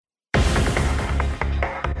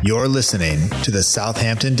You're listening to the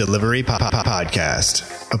Southampton Delivery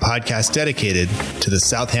Podcast, a podcast dedicated to the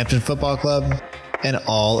Southampton Football Club and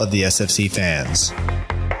all of the SFC fans.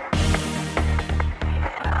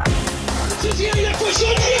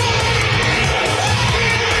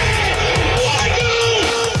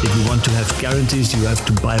 If you want to have guarantees, you have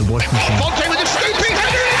to buy a washing machine. Fonte with a scooping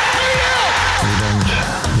header. We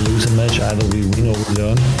don't lose a match, either we win or we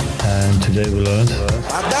learn. And today we learned.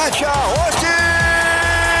 Отдача, Остин!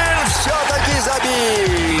 Все-таки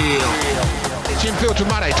забил! It's infield to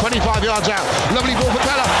Mane, 25 yards out. Lovely ball for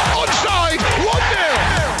Bella. Onside, 1-0.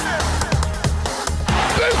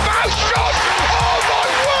 Buffon shot! Oh my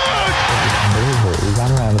word! Unbelievable. We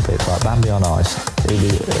ran around the pitch like Bambi on ice. It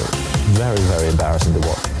was very, very embarrassing to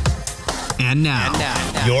watch. And now,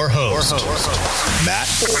 your host, Matt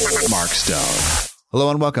Markstone. Hello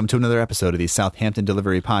and welcome to another episode of the Southampton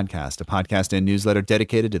Delivery Podcast, a podcast and newsletter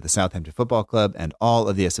dedicated to the Southampton Football Club and all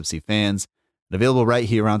of the SFC fans, and available right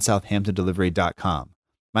here on southamptondelivery.com.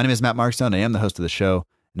 My name is Matt Markstone. I am the host of the show.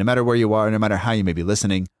 No matter where you are, no matter how you may be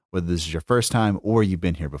listening, whether this is your first time or you've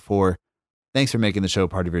been here before, thanks for making the show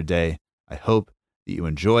part of your day. I hope that you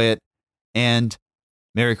enjoy it. And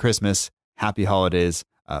Merry Christmas, Happy Holidays.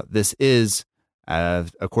 This is,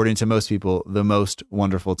 according to most people, the most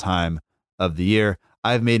wonderful time of the year.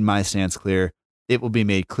 I've made my stance clear. It will be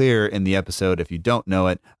made clear in the episode if you don't know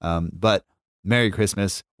it. But Merry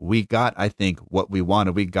Christmas. We got, I think, what we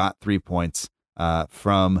wanted. We got 3 points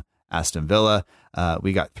from Aston Villa.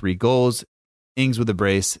 We got 3 goals. Ings with a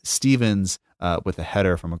brace. Stevens with a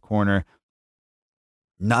header from a corner.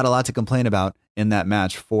 Not a lot to complain about in that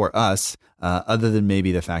match for us, other than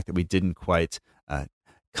maybe the fact that we didn't quite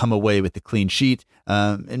come away with the clean sheet.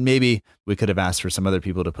 And maybe we could have asked for some other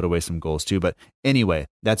people to put away some goals too. But anyway,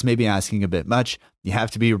 that's maybe asking a bit much. You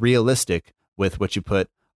have to be realistic with what you put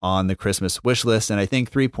on the Christmas wish list. And I think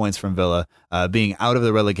 3 points from Villa, being out of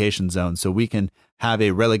the relegation zone so we can have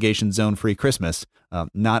a relegation zone free Christmas,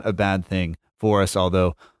 not a bad thing for us.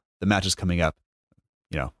 Although the match is coming up,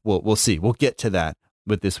 we'll see. We'll get to that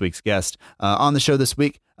with this week's guest. On the show this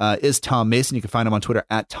week is Tom Mason. You can find him on Twitter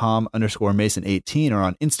at Tom_Mason18 or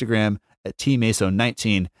on Instagram at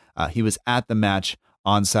TMaso19. He was at the match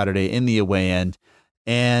on Saturday in the away end.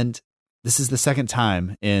 And this is the second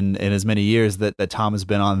time in as many years that Tom has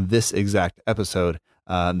been on this exact episode,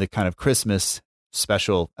 the kind of Christmas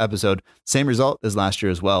special episode. Same result as last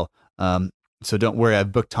year as well. So don't worry,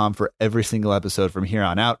 I've booked Tom for every single episode from here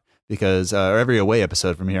on out because, or every away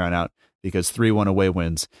episode from here on out, because 3-1 away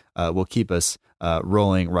wins will keep us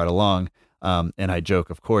rolling right along. And I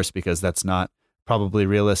joke, of course, because that's not probably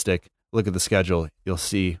realistic. Look at the schedule. You'll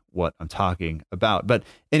see what I'm talking about. But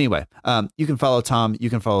anyway, you can follow Tom. You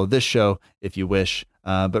can follow this show if you wish.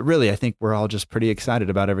 But really, I think we're all just pretty excited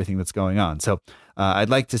about everything that's going on. So I'd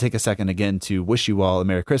like to take a second again to wish you all a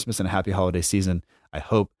Merry Christmas and a Happy Holiday season. I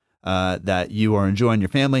hope that you are enjoying your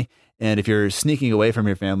family. And if you're sneaking away from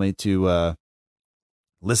your family to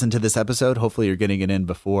listen to this episode, hopefully you're getting it in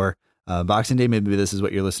before Boxing Day. Maybe this is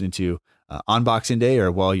what you're listening to on Boxing Day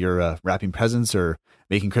or while you're wrapping presents or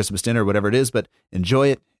making Christmas dinner, whatever it is. But enjoy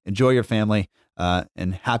it. Enjoy your family.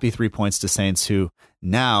 And happy 3 points to Saints, who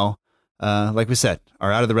now, like we said,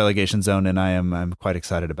 are out of the relegation zone. And I'm quite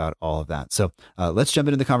excited about all of that. So let's jump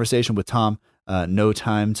into the conversation with Tom. No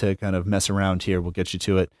time to kind of mess around here. We'll get you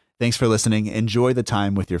to it. Thanks for listening. Enjoy the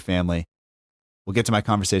time with your family. We'll get to my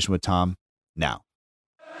conversation with Tom now.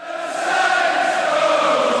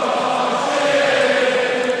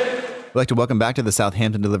 We'd like to welcome back to the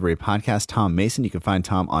Southampton Delivery Podcast, Tom Mason. You can find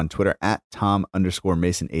Tom on Twitter at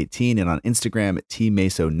Tom_Mason18 and on Instagram at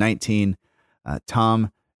TMaso19.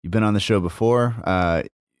 Tom, you've been on the show before.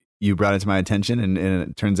 You brought it to my attention, and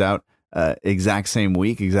it turns out exact same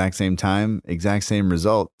week, exact same time, exact same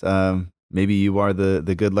result. Maybe you are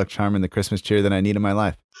the good luck charm and the Christmas cheer that I need in my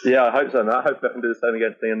life. Yeah, I hope so, Matt. I hope I can do the same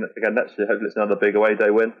again next year. Hopefully it's another big away day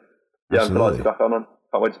win. Yeah, Absolutely. I'm delighted to be back on.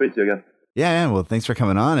 Can't wait to speak to you again. Yeah. Well, thanks for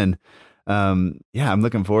coming on. And I'm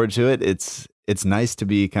looking forward to it. It's nice to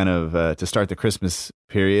be kind of to start the Christmas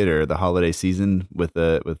period or the holiday season with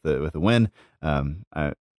a win. I'm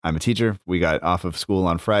a teacher. We got off of school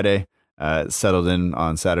on Friday, settled in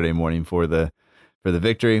on Saturday morning for the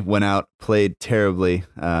victory. Went out, played terribly.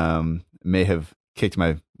 May have kicked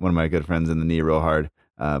one of my good friends in the knee real hard,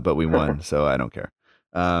 but we won, so I don't care.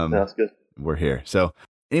 That's good. We're here. So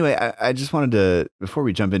anyway, I just wanted to, before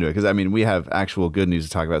we jump into it, because we have actual good news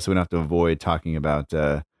to talk about, so we don't have to avoid talking about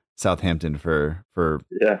Southampton for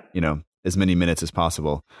as many minutes as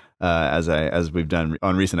possible, as we've done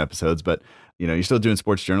on recent episodes. But you're still doing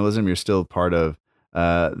sports journalism. You're still part of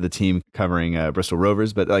the team covering Bristol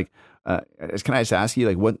Rovers. But like, can I just ask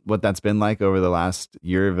you like what that's been like over the last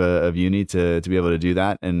year of uni to be able to do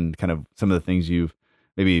that, and kind of some of the things you've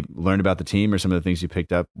maybe learned about the team or some of the things you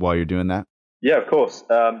picked up while you're doing that? Yeah, of course.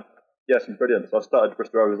 Yeah, it's been brilliant. So I started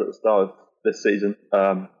Bristol Rovers at the start of this season,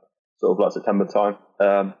 sort of like September time,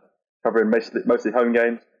 covering mostly home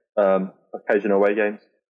games, occasional away games.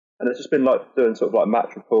 And it's just been like doing sort of like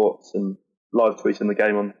match reports and live tweeting the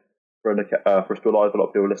game on Bristol Live. A lot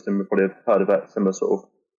of people listening will probably have heard of it, similar sort of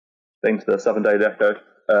thing to the 7 Daily Echo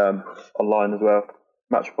online as well.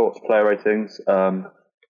 Match reports, player ratings,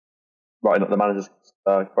 writing up the manager's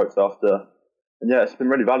quotes after. And yeah, it's been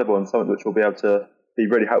really valuable and something which will be able to be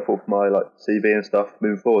really helpful for my like CV and stuff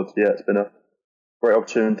moving forward. So yeah, it's been a great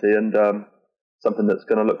opportunity and something that's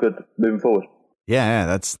going to look good moving forward. Yeah,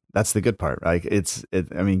 that's the good part. Like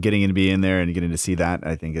I mean, getting to be in there and getting to see that,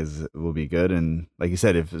 I think will be good. And like you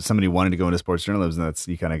said, if somebody wanted to go into sports journalism,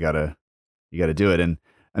 you kind of gotta do it. And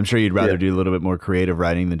I'm sure you'd rather do a little bit more creative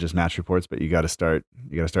writing than just match reports, but you got to start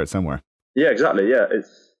somewhere. Yeah, exactly. Yeah,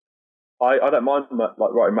 I don't mind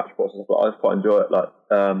like writing match reports, but I quite enjoy it. Like,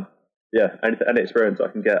 yeah, any experience I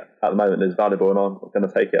can get at the moment is valuable, and I'm going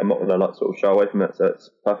to take it. I'm not going to like sort of shy away from it, so it's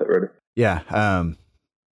perfect, really. Yeah.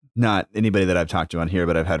 Not anybody that I've talked to on here,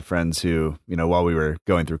 but I've had friends who, while we were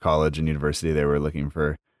going through college and university, they were looking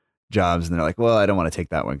for jobs, and they're like, "Well, I don't want to take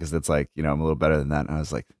that one because it's like, I'm a little better than that." And I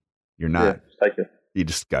was like, "You're not. Yeah, just take it. You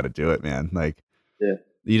just got to do it, man. Like, yeah,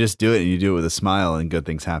 you just do it, and you do it with a smile, and good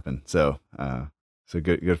things happen." So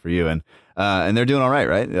good for you, and they're doing all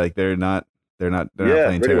right? Like they're not playing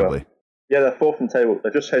really terribly. Well. Yeah, they're fourth in the table. They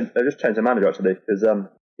just changed the manager actually because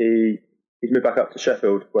he's moved back up to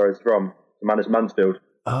Sheffield where he's from to manage Mansfield.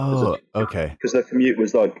 Oh, okay. Because the commute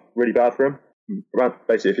was like really bad for him.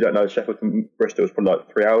 Basically, if you don't know, Sheffield to Bristol was probably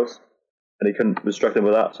like 3 hours, and he was struggling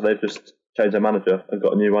with that. So they've just changed their manager and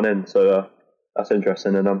got a new one in. So that's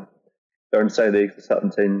interesting. And they're in the same league, the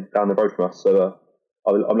 17 down the road from us. So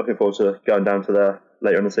I'm looking forward to going down to there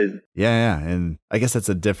later in the season. Yeah, and I guess that's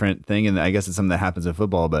a different thing, and I guess it's something that happens in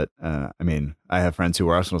football. But I mean, I have friends who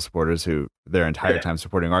were Arsenal supporters who their entire time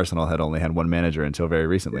supporting Arsenal had only had one manager until very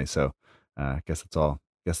recently. So I guess it's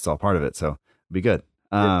all part of it. So it'll be good.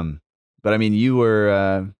 But I mean, you were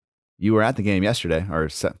at the game yesterday or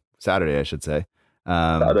Saturday, I should say.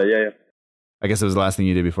 Saturday, yeah. I guess it was the last thing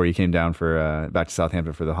you did before you came down for back to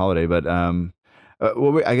Southampton for the holiday. But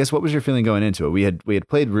I guess what was your feeling going into it? We had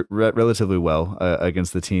played relatively well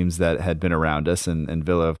against the teams that had been around us, and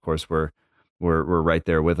Villa, of course, were right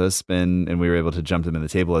there with us, and we were able to jump them in the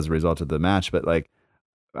table as a result of the match. But like,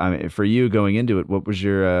 I mean, for you going into it, what was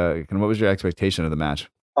your expectation of the match?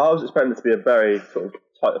 I was expecting it to be a very sort of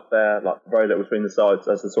tight affair, like very little between the sides,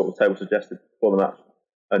 as the sort of table suggested before the match.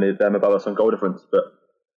 Only them above us on goal difference, but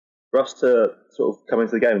for us to sort of come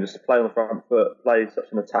into the game and just to play on the front foot, play such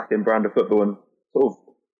an attacking brand of football, and sort of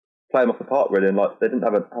play them off the park really, and like they didn't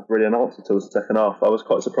have really an answer till the second half. I was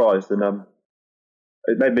quite surprised, and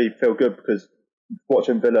it made me feel good because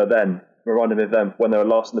watching Villa then reminded me of them when they were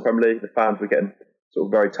last in the Premier League. The fans were getting sort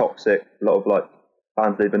of very toxic, a lot of like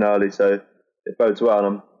fans leaving early, so it bodes well, and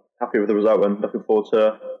I'm happy with the result and looking forward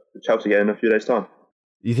to the Chelsea game in a few days' time.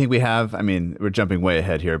 You think we have? I mean, we're jumping way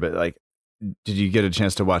ahead here, but like, did you get a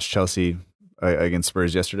chance to watch Chelsea against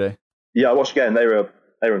Spurs yesterday? Yeah, I watched again. They were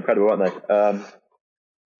incredible, weren't they?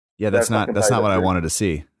 Yeah, that's not what I wanted to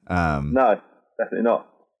see. No, definitely not.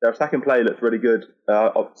 Their attacking play looked really good.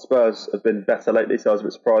 Spurs have been better lately, so I was a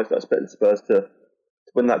bit surprised that I expected Spurs to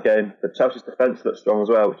win that game. But Chelsea's defence looked strong as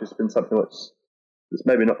well, which has been something that's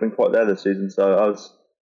maybe not been quite there this season. So I was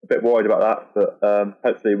a bit worried about that, but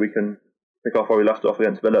hopefully we can pick off where we left off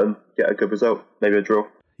against Villa and get a good result, maybe a draw.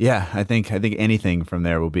 Yeah, I think anything from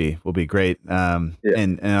there will be great. And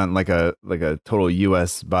on like a total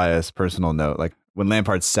U.S. bias personal note, like when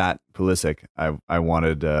Lampard sat Pulisic, I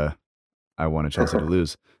wanted Chelsea to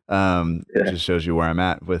lose. It just shows you where I'm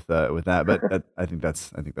at with that. But I think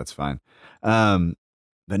that's fine.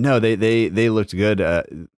 But no, they looked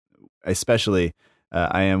good. Especially,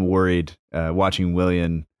 I am worried watching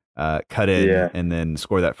Willian cut in and then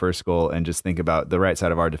score that first goal, and just think about the right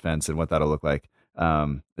side of our defense and what that'll look like.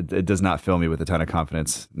 It does not fill me with a ton of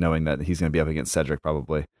confidence knowing that he's going to be up against Cedric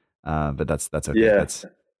probably. But that's okay. Yeah.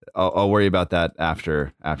 I'll worry about that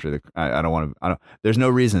after the. I don't want to. There's no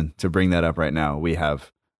reason to bring that up right now. We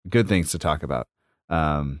have good things to talk about.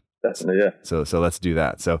 Definitely, yeah. So let's do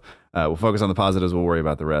that. So we'll focus on the positives. We'll worry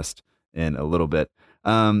about the rest in a little bit.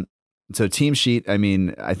 So team sheet, I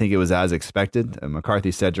mean, I think it was as expected.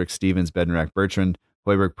 McCarthy, Cedric, Stevens, Bednarek, Bertrand,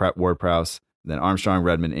 Højbjerg, Ward-Prowse, then Armstrong,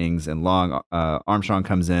 Redmond, Ings, and Long. Armstrong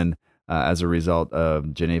comes in as a result of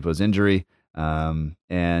Djenepo's injury.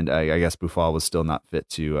 And I guess Bouffal was still not fit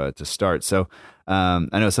to start. So I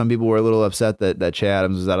know some people were a little upset that Che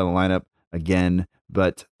Adams was out of the lineup again,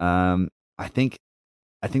 but I think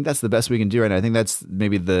that's the best we can do right now. I think that's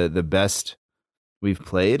maybe the best we've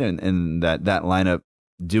played, and that lineup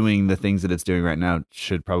doing the things that it's doing right now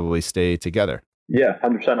should probably stay together. Yeah,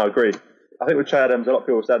 100%. I agree. I think with Che Adams, a lot of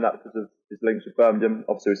people are saying that because of his links with Birmingham.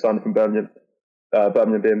 Obviously, we signed him from Birmingham.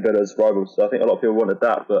 Birmingham being Villa's rivals, so I think a lot of people wanted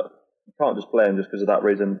that, but you can't just play him just because of that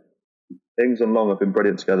reason. Ings and Long have been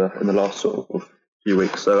brilliant together in the last sort of few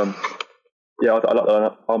weeks. So yeah, I like the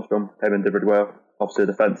lineup. Armstrong came in, did really well. Obviously,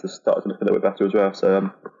 the defence has started to look a little bit better as well.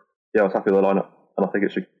 So yeah, I was happy with the lineup, and I think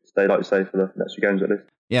it should stay, like you say, for the next few games at least.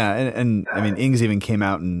 Yeah, and I mean, Ings even came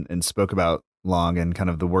out and spoke about Long and kind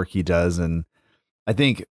of the work he does, and I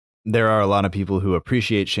think there are a lot of people who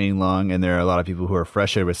appreciate Shane Long, and there are a lot of people who are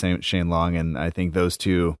frustrated with Shane Long, and I think those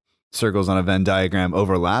two circles on a Venn diagram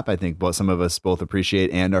overlap. I think some of us both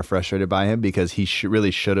appreciate and are frustrated by him because he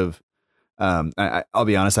really should have. I'll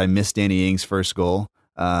be honest, I missed Danny Ings' first goal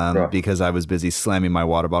because I was busy slamming my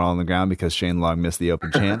water bottle on the ground because Shane Long missed the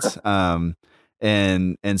open chance.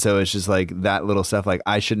 And so it's just like that little stuff. Like,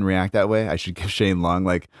 I shouldn't react that way. I should give Shane Long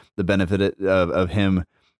like the benefit of him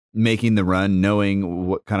making the run, knowing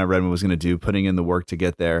what kind of Redmond was going to do, putting in the work to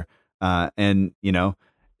get there. And you know,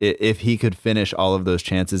 if he could finish all of those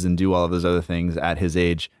chances and do all of those other things at his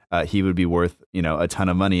age, he would be worth, you know, a ton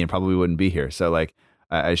of money and probably wouldn't be here. So like,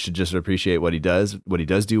 I should just appreciate what he does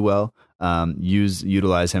do well,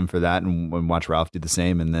 utilize him for that, and watch Ralph do the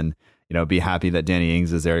same. And then, you know, be happy that Danny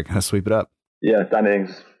Ings is there to kind of sweep it up. Yeah, Danny Ings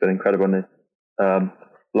has been incredible, hasn't he?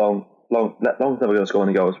 Long's never going to score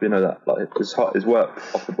any goals. We know that. Like, his work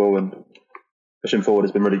off the ball and pushing forward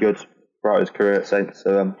has been really good throughout his career at Saints.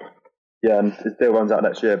 So yeah, and his deal runs out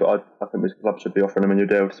next year, but I think his club should be offering him a new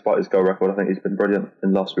deal despite his goal record. I think he's been brilliant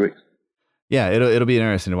in the last few weeks. Yeah, it'll be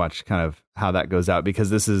interesting to watch kind of how that goes out, because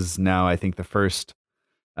this is now, I think, the first.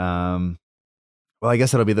 Well, I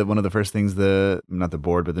guess it'll be one of the first things not the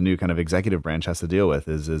board, but the new kind of executive branch has to deal with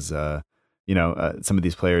is you know, some of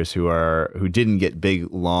these players who didn't get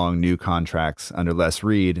big, long, new contracts under Les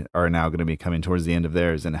Reed are now going to be coming towards the end of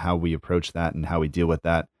theirs, and how we approach that and how we deal with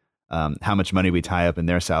that, how much money we tie up in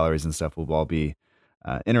their salaries and stuff will all be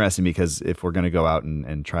interesting, because if we're going to go out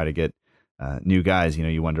and try to get new guys, you know,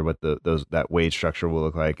 you wonder what that wage structure will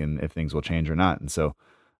look like and if things will change or not. And so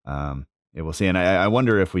we'll see. And I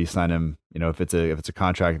wonder if we sign him, you know, if it's a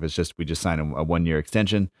contract, if it's just we just sign him a 1-year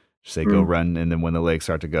extension, just say go run, and then when the legs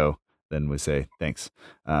start to go, then we say thanks,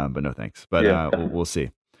 but no thanks. But we'll see.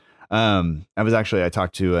 I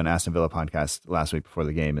talked to an Aston Villa podcast last week before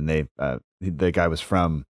the game, and the guy was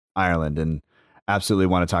from Ireland and absolutely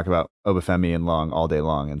want to talk about Obafemi and Long all day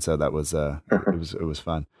long, and so that was it was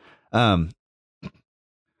fun. I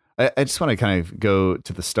just want to kind of go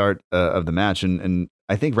to the start of the match, and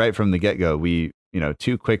I think right from the get go, we, you know,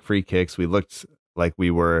 2 quick free kicks. We looked like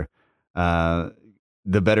we were the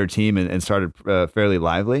better team and started fairly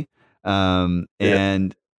lively. And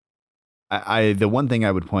the one thing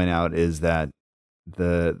I would point out is that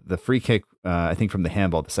the free kick, I think from the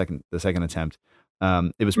handball, the second attempt,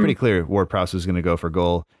 it was pretty clear Ward-Prowse was going to go for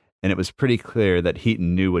goal, and it was pretty clear that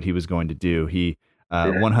Heaton knew what he was going to do. He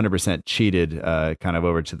 100% cheated, kind of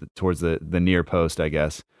over towards the near post, I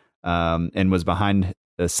guess, and was behind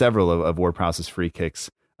several of Ward-Prowse's free kicks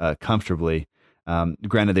comfortably.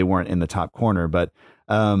 Granted, they weren't in the top corner, but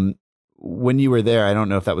when you were there, I don't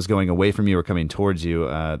know if that was going away from you or coming towards you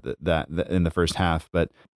that in the first half,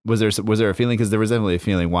 but was there a feeling, because there was definitely a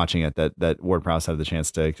feeling watching it that Ward-Prowse had the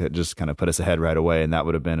chance to just kind of put us ahead right away, and that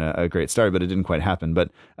would have been a great start, but it didn't quite happen.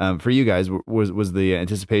 But for you guys, was the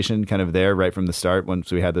anticipation kind of there right from the start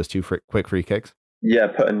once we had those 2 quick free kicks? Yeah,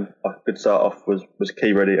 putting a good start off was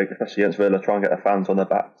key, really, especially against Villa, try and get their fans on their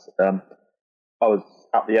backs. I was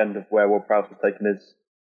at the end of where Ward-Prowse was taking his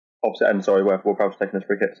where Ward-Prowse was taking his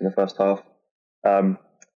free kicks in the first half.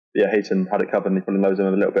 Heaton had it covered, and he probably knows him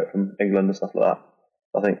a little bit from England and stuff like that.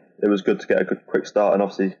 I think it was good to get a good quick start, and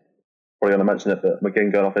obviously, probably going to mention it, but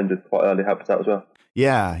McGinn going off injured quite early helped us out as well.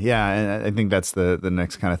 Yeah, and I think that's the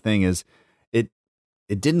next kind of thing is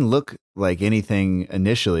it didn't look like anything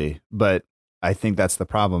initially, but I think that's the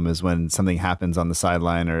problem, is when something happens on the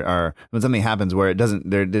sideline or when something happens where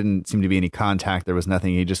there didn't seem to be any contact, there was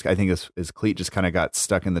nothing. I think his cleat just kind of got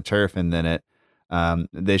stuck in the turf, and then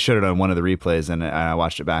they showed it on one of the replays, and I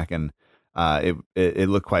watched it back, and it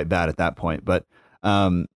looked quite bad at that point. But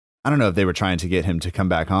I don't know if they were trying to get him to come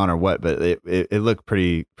back on or what, but it looked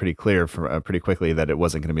pretty clear pretty quickly that it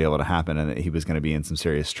wasn't going to be able to happen, and that he was going to be in some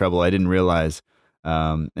serious trouble. I didn't realize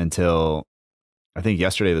until I think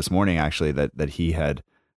this morning actually that he had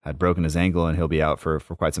had broken his ankle and he'll be out for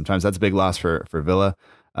quite some time. So that's a big loss for Villa.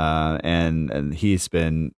 And he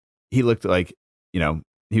looked like,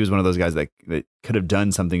 he was one of those guys that could have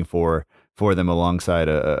done something for them alongside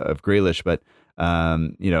of Grealish. But,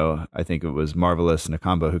 I think it was Marvelous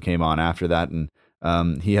Nakamba who came on after that. And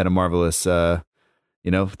he had a marvelous,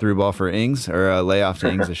 through ball for Ings, or a layoff to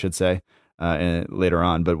Ings, I should say, later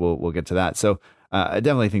on. But we'll get to that. So I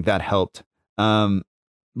definitely think that helped.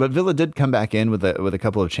 But Villa did come back in with a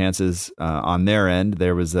couple of chances on their end.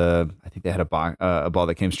 There was I think they had a ball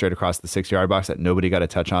that came straight across the 6-yard box that nobody got a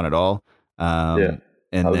touch on at all. And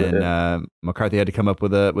then McCarthy had to come up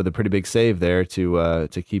with a pretty big save there to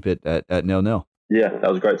keep it at 0-0. Yeah, that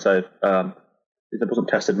was a great save. It wasn't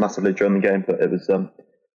tested massively during the game, but it was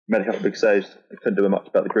made a couple of big saves. They couldn't do much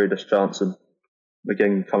about the Grealish chance, and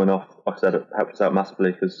McGinn coming off, like I said, it helped us out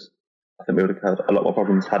massively because I think we would have had a lot more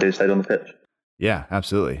problems had he stayed on the pitch. Yeah,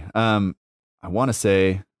 absolutely. I want to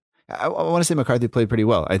say McCarthy played pretty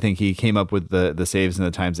well. I think he came up with the saves and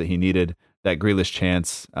the times that he needed. That Grealish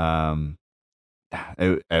chance,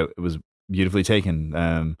 it was beautifully taken.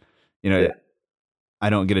 I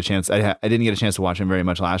don't get a chance. I didn't get a chance to watch him very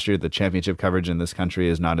much last year. The championship coverage in this country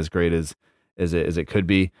is not as great as it could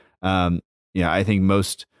be. I think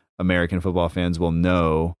most American football fans will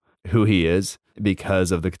know who he is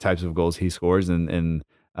because of the types of goals he scores, and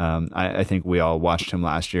I think we all watched him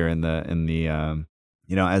last year in the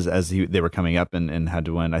as they were coming up and had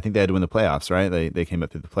to win. I think they had to win the playoffs, right? They came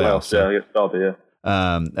up through the playoffs. Yeah.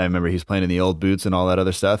 I remember he's playing in the old boots and all that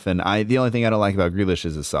other stuff. And the only thing I don't like about Grealish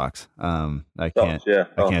is his socks. I can't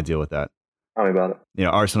deal with that. Tell me about it.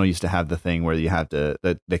 Arsenal used to have the thing where you have to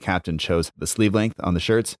the captain chose the sleeve length on the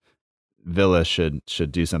shirts. Villa should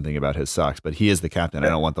do something about his socks, but he is the captain. I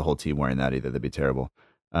don't want the whole team wearing that either. That'd be terrible.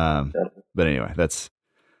 But anyway, that's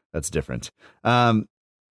different. I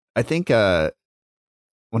think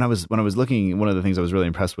when I was looking, one of the things I was really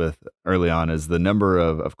impressed with early on is the number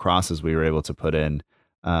of crosses we were able to put in,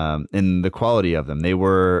 and the quality of them. They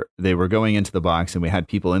were going into the box, and we had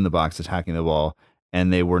people in the box attacking the ball,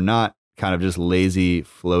 and they were not kind of just lazy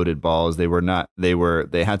floated balls. They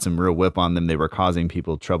had some real whip on them. They were causing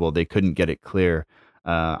people trouble. They couldn't get it clear.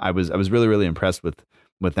 I was really, really impressed with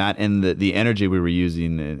that, and the energy we were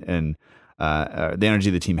using, and the energy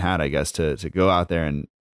the team had, I guess, to go out there and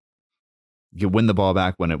win the ball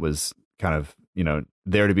back when it was kind of,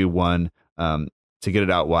 there to be won, to get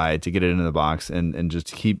it out wide, to get it into the box, and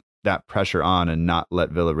just keep that pressure on and not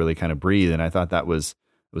let Villa really kind of breathe. And I thought that was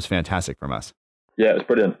fantastic from us. Yeah, it was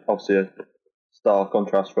brilliant. Obviously a stark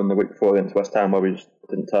contrast from the week before against West Ham, where we just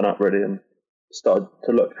didn't turn up really, and started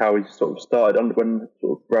to look how we sort of started when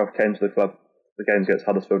sort of Ralph came to the club, the games against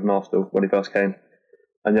Huddersfield and Arsenal when he first came.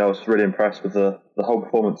 And I was really impressed with the whole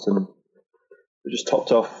performance, and we just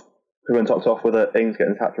topped off with Ings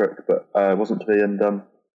getting a hat-trick, but it wasn't to be, and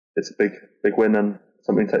it's a big win and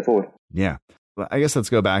something to take forward. Yeah. Well, I guess let's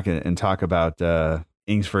go back and talk about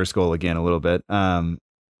Ings' first goal again a little bit.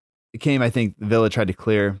 It came, I think, Villa tried to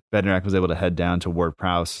clear. Bednarik was able to head down to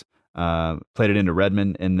Ward-Prowse, played it into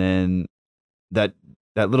Redmond, and then that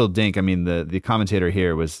little dink, I mean, the commentator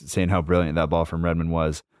here was saying how brilliant that ball from Redmond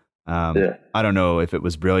was. I don't know if it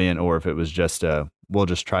was brilliant or if it was just we'll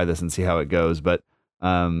just try this and see how it goes, but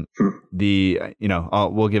we'll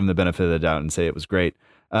give him the benefit of the doubt and say it was great.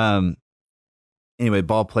 Anyway,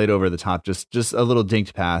 ball played over the top, just a little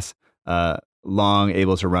dinked pass, Long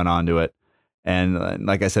able to run onto it. And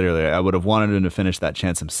like I said earlier, I would have wanted him to finish that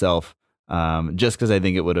chance himself, just because I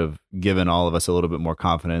think it would have given all of us a little bit more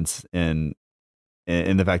confidence in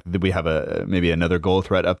the fact that we have maybe another goal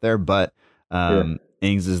threat up there. But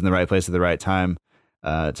Ings is in the right place at the right time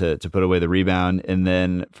to put away the rebound. And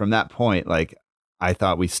then from that point, like, I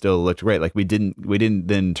thought we still looked great. Like we didn't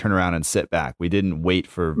then turn around and sit back. We didn't wait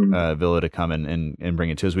for Villa to come and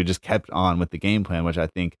bring it to us. We just kept on with the game plan, which I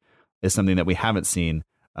think is something that we haven't seen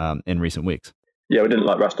in recent weeks. Yeah, we didn't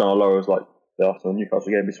rest on our laurels like the Arsenal and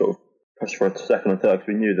Newcastle game. We sort of pushed for a second and third because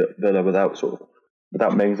we knew that Villa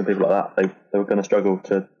without Mings and people like that, they were going to struggle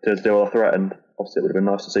to deal with our threat. And obviously it would have been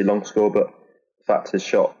nice to see Long score, but the fact his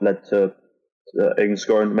shot led to Ings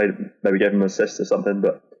scoring, maybe gave him an assist or something,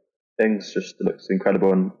 but Ings just looks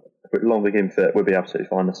incredible, and if Long became fit, we'd be absolutely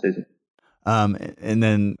fine this season. And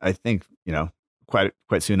then I think, quite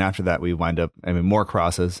soon after that, we wind up, more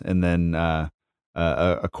crosses, and then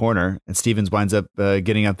a corner, and Stevens winds up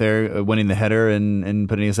getting up there, winning the header and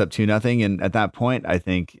putting us up 2-0. And at that point, I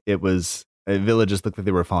think it was Villa just looked like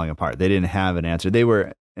they were falling apart. They didn't have an answer. They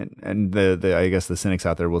were, and the I guess the cynics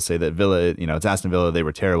out there will say that Villa, it's Aston Villa, they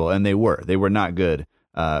were terrible, and they were not good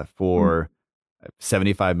for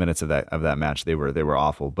 75 minutes of that match. They were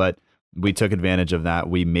awful, but we took advantage of that.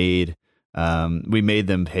 We made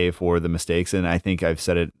them pay for the mistakes. And I think I've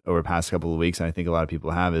said it over the past couple of weeks, and I think a lot of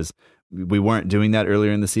people have, is we weren't doing that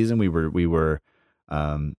earlier in the season. We were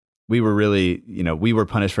really, we were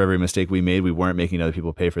punished for every mistake we made. We weren't making other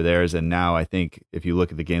people pay for theirs. And now I think if you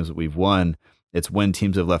look at the games that we've won, it's when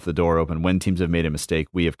teams have left the door open, when teams have made a mistake,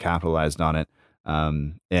 we have capitalized on it.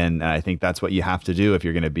 And I think that's what you have to do if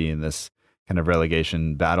you're going to be in this kind of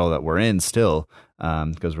relegation battle that we're in still,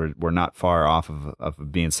 because we're not far off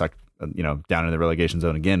of being stuck, down in the relegation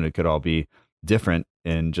zone again. It could all be different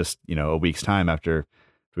in just, a week's time after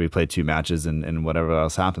we play 2 matches and whatever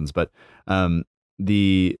else happens. But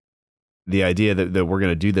the idea that we're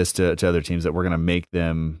going to do this to other teams, that we're going to make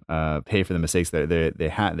them pay for the mistakes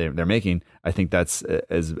they're making, I think that's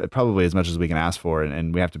probably as much as we can ask for,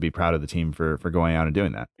 and we have to be proud of the team for going out and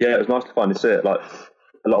doing that. Yeah, it was nice to finally see it. Like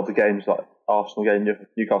a lot of the games, like Arsenal game,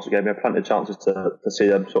 Newcastle game, we had plenty of chances to see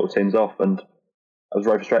them sort of teams off, and it was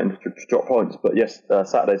very frustrating to drop points. But yes,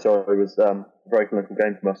 Saturday, was a very clinical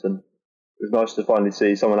game from us, and it was nice to finally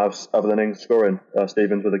see someone else other than Ings scoring.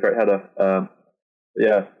 Stevens with a great header.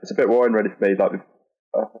 Yeah, it's a bit worrying really for me. Like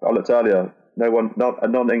I looked earlier, a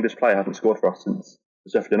non-English player hasn't scored for us since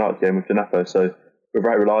the Sheffield United game with Djenepo. So we're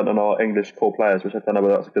very reliant on our English core players, which I don't know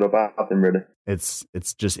whether that's a good or bad thing really. It's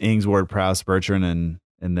just Ings, Ward-Prowse, Bertrand,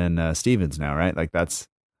 and then Stevens now, right? Like those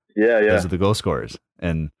are the goal scorers,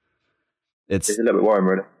 and it's a little bit worrying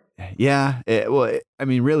really. Yeah,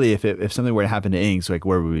 really, if something were to happen to Ings, like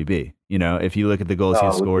where would we be? If you look at the goals he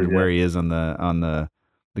scored, where he is on the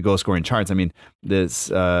goal scoring charts. I mean, this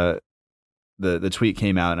the tweet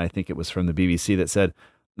came out, and I think it was from the BBC that said,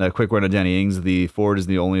 a quick word on Danny Ings. The forward is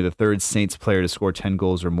only the 3rd Saints player to score 10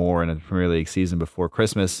 goals or more in a Premier League season before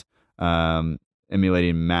Christmas,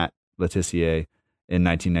 emulating Matt Letizia in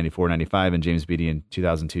 1994-95 and James Beattie in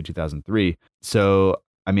 2002-2003. So,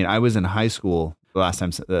 I mean, I was in high school the last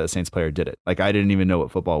time the Saints player did it. Like, I didn't even know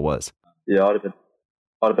what football was. Yeah, I'd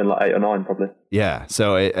have been like 8 or 9 probably. Yeah,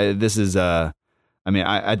 so this is... at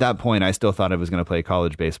that point, I still thought I was going to play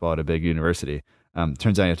college baseball at a big university.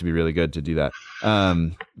 Turns out you have to be really good to do that.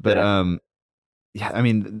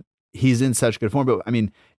 He's in such good form. But I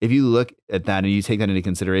mean, if you look at that and you take that into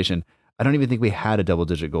consideration, I don't even think we had a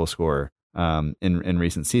double-digit goal scorer in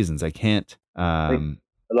recent seasons. I can't. The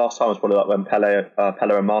last time was probably like when Pele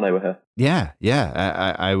and Mane were here. Yeah.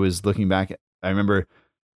 I was looking back. I remember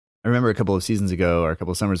a couple of seasons ago or a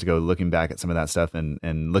couple of summers ago looking back at some of that stuff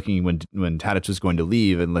and looking when Tadic was going to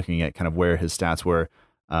leave and looking at kind of where his stats were.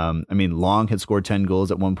 Long had scored 10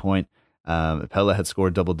 goals at one point. Pele had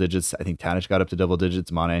scored double digits. I think Tadic got up to double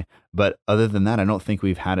digits, Mane. But other than that, I don't think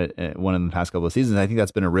we've had it one in the past couple of seasons. I think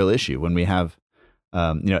that's been a real issue when we have,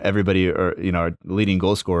 everybody or, our leading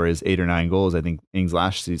goal scorer is 8 or 9 goals. I think Ings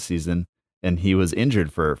last season, and he was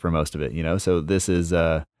injured for most of it, So this is,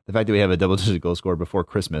 the fact that we have a double-digit goal scorer before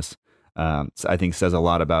Christmas, I think says a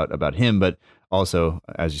lot about him. But also,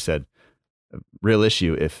 as you said, a real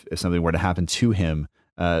issue if something were to happen to him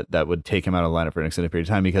that would take him out of the lineup for an extended period of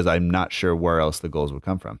time, because I'm not sure where else the goals would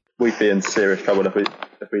come from. We'd be in serious trouble if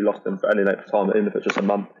we lost him for any length of time, even if it's just a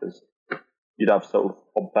month, because you'd have sort of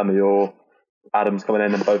Obafemi or Adams coming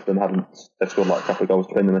in, and both of them they've scored like a couple of goals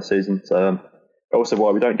between them this season. So also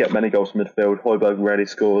why we don't get many goals from midfield. Højbjerg rarely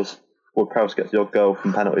scores. Ward-Prowse gets the odd goal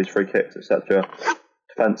from penalties, free kicks, etc.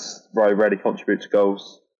 Defence very rarely contribute to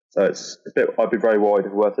goals. So it's a bit. I'd be very worried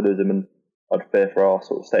if we were to lose him, and I'd fear for our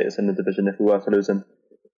sort of status in the division if we were to lose him.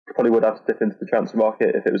 Probably would have to dip into the transfer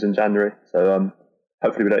market if it was in January. So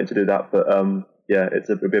hopefully we don't need to do that. But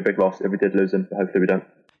it would be a big loss if we did lose him. But hopefully we don't.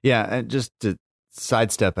 Yeah, and just to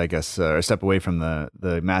sidestep, I guess, or step away from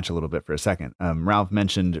the match a little bit for a second. Ralph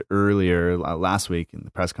mentioned earlier last week in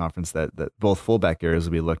the press conference that both fullback areas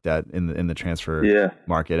will be looked at in the transfer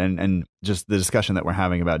market, and just the discussion that we're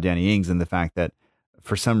having about Danny Ings and the fact that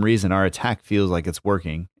for some reason our attack feels like it's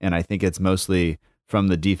working, and I think it's mostly from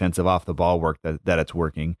the defensive off the ball work that it's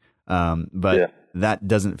working. But that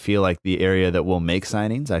doesn't feel like the area that will make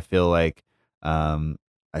signings. I feel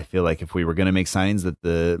like if we were going to make signings, that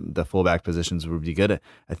the fullback positions would be good.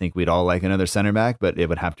 I think we'd all like another center back, but it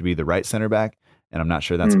would have to be the right center back, and I'm not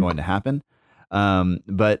sure that's going to happen.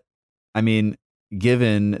 But I mean,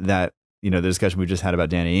 given that the discussion we just had about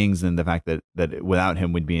Danny Ings and the fact that without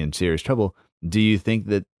him we'd be in serious trouble, do you think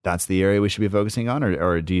that that's the area we should be focusing on,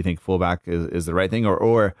 or do you think fullback is the right thing,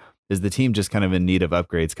 or is the team just kind of in need of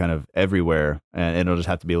upgrades kind of everywhere, and it'll just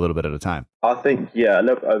have to be a little bit at a time? I think, a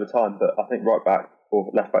little bit over time, but I think right back, or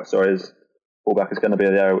left back, is fullback is going to be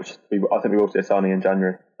the area which I think we will see a signing in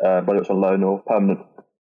January, whether it's on loan or permanent.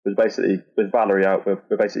 Because basically, with Valerie out,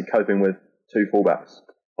 we're basically coping with 2 fullbacks.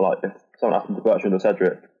 Like if someone happened to Bertrand or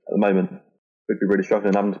Cedric, the moment, we'd be really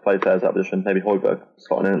struggling having to play players that position. Maybe Højbjerg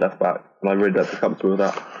slotting in at left back, and I really don't feel comfortable with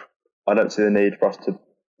that. I don't see the need for us to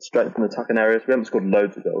strengthen attacking areas. We haven't scored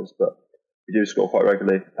loads of goals, but we do score quite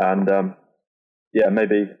regularly. And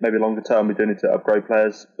maybe longer term we do need to upgrade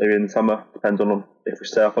players. Maybe in the summer, depends on if we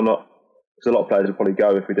stay up or not. Because a lot of players will probably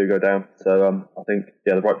go if we do go down. So I think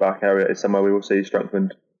the right back area is somewhere we will see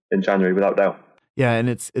strengthened in January without doubt. Yeah, and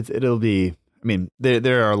it'll be. I mean,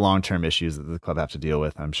 there are long-term issues that the club have to deal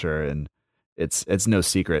with, I'm sure, and it's no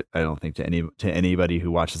secret, I don't think, to anybody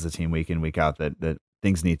who watches the team week in, week out that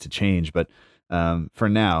things need to change. But for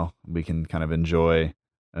now, we can kind of enjoy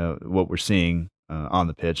what we're seeing on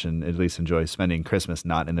the pitch, and at least enjoy spending Christmas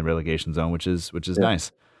not in the relegation zone, which is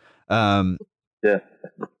nice. Yeah.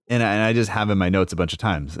 And I just have in my notes a bunch of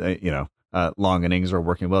times, Long and Ings are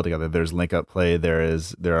working well together. There's link up play. There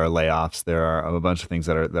are layoffs. There are a bunch of things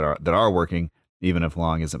that are working, even if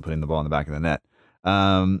Long isn't putting the ball in the back of the net.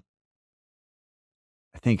 I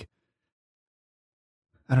think,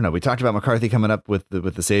 I don't know. We talked about McCarthy coming up with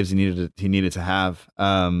the saves he needed to have.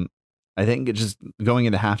 I think it just going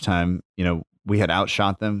into halftime, we had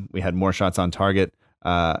outshot them. We had more shots on target,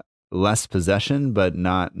 less possession, but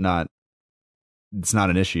not. It's not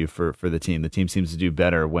an issue for the team. The team seems to do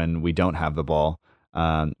better when we don't have the ball,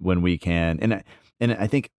 when we can. And I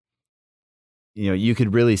think, you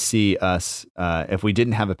could really see us, if we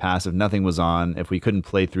didn't have a pass, if nothing was on, if we couldn't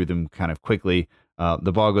play through them kind of quickly,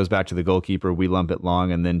 the ball goes back to the goalkeeper, we lump it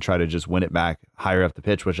long and then try to just win it back higher up the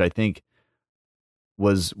pitch, which I think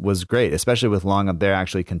was great, especially with Long up there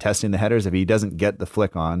actually contesting the headers. If he doesn't get the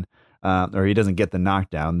flick on, or he doesn't get the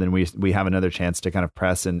knockdown, then we have another chance to kind of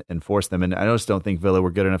press and force them. And I just don't think Villa were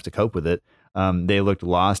good enough to cope with it. They looked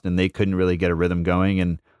lost and they couldn't really get a rhythm going.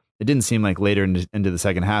 And it didn't seem like later into the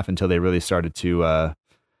second half until they really started to kind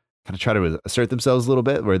of try to assert themselves a little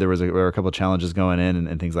bit, where there were a couple of challenges going in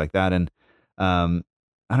and things like that. And I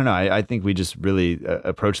don't know. I think we just really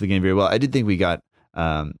approached the game very well. I did think we got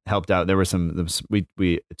helped out. There were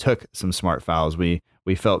we took some smart fouls. We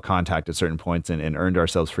felt contact at certain points and earned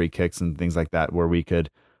ourselves free kicks and things like that, where we could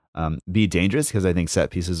be dangerous, because I think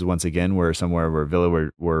set pieces once again were somewhere where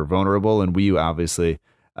Villa were vulnerable, and we obviously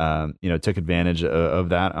took advantage of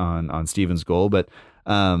that on Steven's goal. But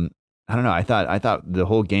I don't know. I thought the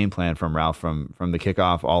whole game plan from Ralph from the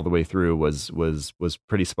kickoff all the way through was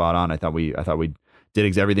pretty spot on. I thought we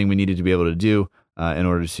did everything we needed to be able to do in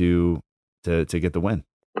order to get the win.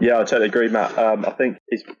 Yeah, I totally agree, Matt. I think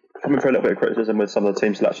he's coming for a little bit of criticism with some of the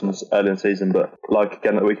team selections early in the season, but like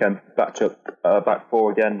again at the weekend, back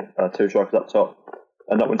four again, two strikers up top,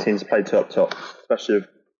 and not when teams play two up top, especially if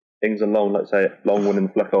Ings and Long, let's say Long winning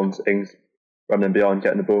the flick-ons, Ings running behind,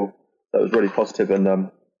 getting the ball. That was really positive, and I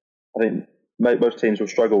think most teams will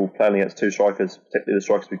struggle playing against two strikers, particularly the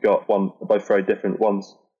strikers we've got. They're both very different.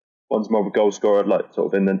 One's more of a goal scorer, like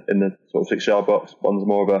sort of in the sort of 6-yard box. One's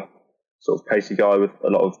more of a sort of pacey guy with a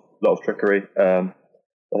lot of trickery.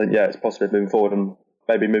 I think it's positive moving forward, and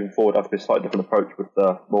maybe moving forward have to be a slightly different approach with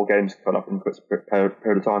more games coming up in a quick period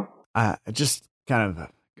of time. Just kind of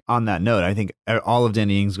on that note, I think all of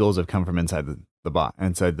Danny Ings' goals have come from inside the box,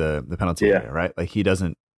 inside the penalty area, right? Like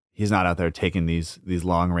he's not out there taking these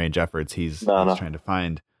long range efforts. He's trying to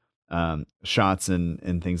find shots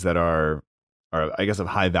and things that are I guess of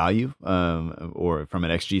high value, or from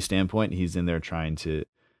an XG standpoint, he's in there trying to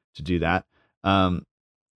do that.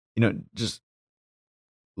 Just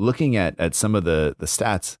looking at some of the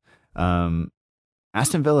stats,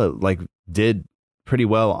 Aston Villa did pretty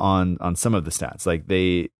well on some of the stats. Like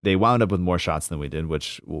they wound up with more shots than we did,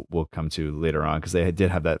 which we'll come to later on, because they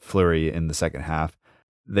did have that flurry in the second half.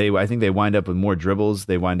 I think they wind up with more dribbles.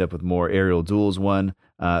 They wind up with more aerial duels won,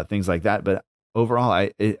 things like that. But overall,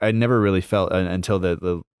 I never really felt until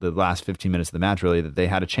the last 15 minutes of the match really that they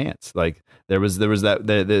had a chance. Like there was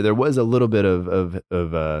a little bit of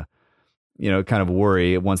kind of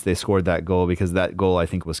worry once they scored that goal, because that goal I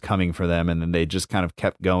think was coming for them, and then they just kind of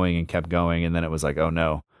kept going, and then it was like, oh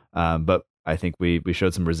no. But I think we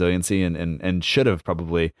showed some resiliency and should have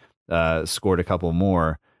probably scored a couple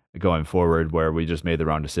more going forward, where we just made the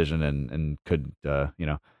wrong decision and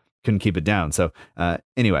couldn't keep it down. So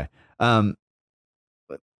anyway,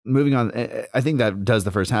 moving on, I think that does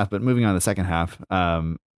the first half, but moving on to the second half,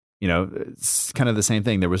 it's kind of the same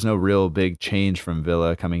thing. There was no real big change from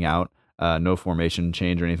Villa coming out, no formation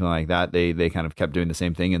change or anything like that. They kind of kept doing the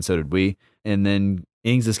same thing, and so did we. And then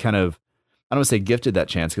Ings is kind of, I don't want to say gifted that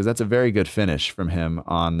chance, because that's a very good finish from him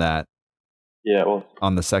on that. Yeah, it was.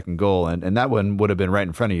 On the second goal, and that one would have been right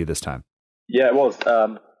in front of you this time. Yeah, it was.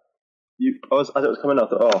 As it was coming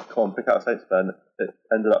out, I thought, oh, come on, pick out a Saints fan. It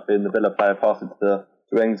ended up being the Villa player passing to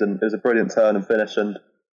Ings, and it was a brilliant turn and finish. And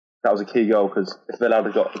that was a key goal, because if Villa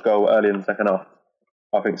had got a goal early in the second half,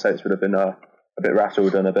 I think Saints would have been a bit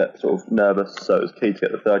rattled and a bit sort of nervous. So it was key to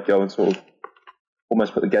get the third goal and sort of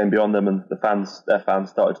almost put the game beyond them, and their fans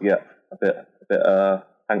started to get a bit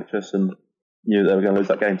anxious and knew they were going to lose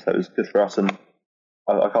that game. So it was good for us, and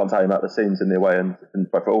I can't tell you about the scenes in the away, and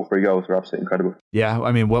for all 3 goals were absolutely incredible. Yeah,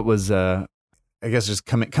 I mean, what was I guess just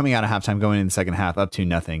coming out of halftime, going in the second half, up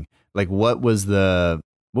 2-0. Like, what was the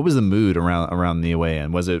mood around the away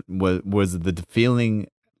end? Was the feeling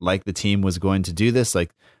like the team was going to do this?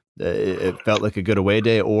 Like, it felt like a good away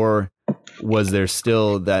day, or was there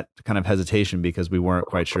still that kind of hesitation because we weren't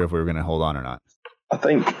quite sure if we were going to hold on or not? I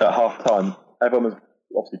think at half time, everyone was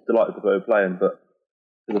obviously delighted with the way they were playing, but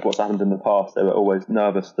because of what's happened in the past, they were always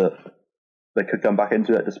nervous that they could come back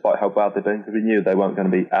into it despite how bad they've been, because we knew they weren't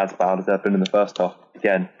going to be as bad as they've been in the first half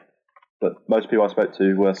again. But most people I spoke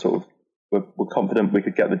to were were confident we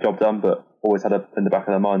could get the job done, but always had in the back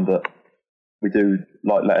of their mind that we do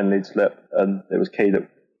like letting leads slip, and it was key that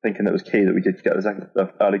we did get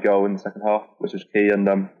the early goal in the second half, which was key, and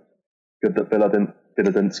good that Villa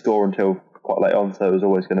didn't score until quite late on, so it was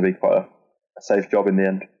always going to be quite a safe job in the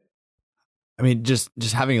end. I mean, just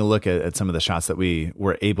having a look at some of the shots that we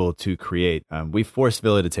were able to create, we forced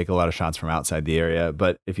Villa to take a lot of shots from outside the area.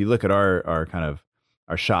 But if you look at our kind of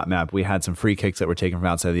our shot map, we had some free kicks that were taken from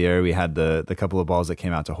outside the area. We had the couple of balls that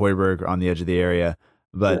came out to Højbjerg on the edge of the area.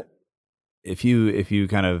 But if you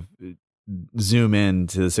kind of zoom in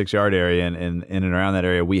to the 6-yard area and in and around that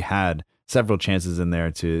area, we had several chances in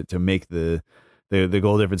there to make the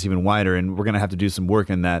goal difference even wider. And we're going to have to do some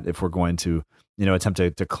work in that if we're going to, attempt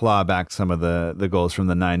to claw back some of the goals from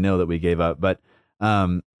the 9-0 that we gave up. But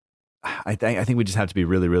I think we just have to be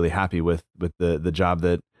really, really happy with the job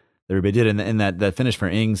that everybody did. And that finish for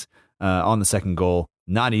Ings on the second goal,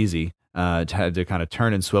 not easy to have to kind of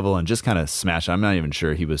turn and swivel and just kind of smash it. I'm not even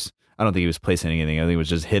sure I don't think he was placing anything. I think it was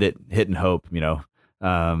just hit and hope,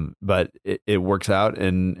 but it works out.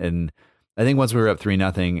 And I think once we were up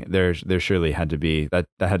 3-0, there surely had to be that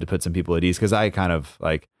had to put some people at ease, because I kind of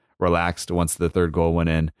like relaxed once the third goal went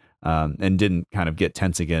in, and didn't kind of get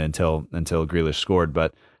tense again until Grealish scored.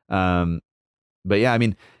 But yeah, I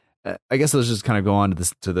mean, I guess let's just kind of go on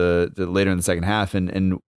to the later in the second half.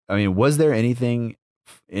 And I mean, was there anything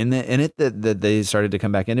in it that they started to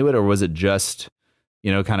come back into it, or was it just,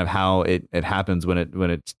 kind of how it happens when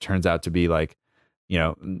it turns out to be like,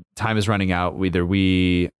 time is running out. Either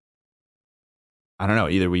we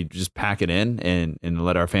just pack it in and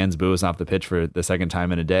let our fans boo us off the pitch for the second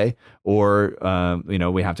time in a day, or,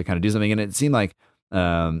 we have to kind of do something. And it seemed like,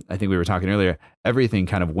 I think we were talking earlier, everything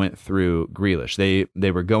kind of went through Grealish.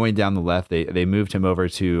 They were going down the left. They moved him over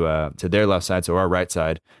to their left side, so our right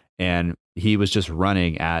side, and he was just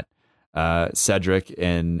running at Cedric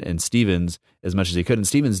and Stevens as much as he could. And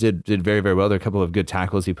Stevens did very, very well. There are a couple of good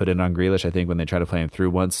tackles he put in on Grealish, I think, when they tried to play him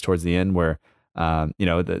through once towards the end, where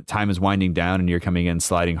the time is winding down and you're coming in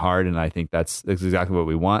sliding hard. And I think that's exactly what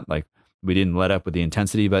we want. Like, we didn't let up with the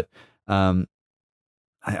intensity, but I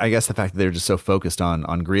guess the fact that they're just so focused on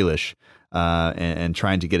Grealish and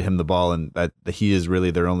trying to get him the ball, and that he is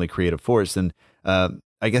really their only creative force. And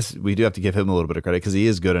I guess we do have to give him a little bit of credit, because he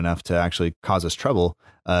is good enough to actually cause us trouble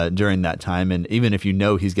during that time. And even if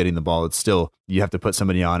he's getting the ball, it's still, you have to put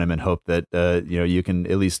somebody on him and hope that you can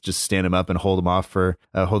at least just stand him up and hold him off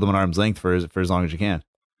hold him at arm's length for as long as you can.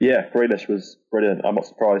 Yeah, Grealish was brilliant. I'm not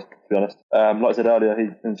surprised, to be honest. Like I said earlier,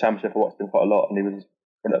 he's in the Championship. I watched him quite a lot, and he was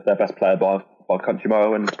their best player by country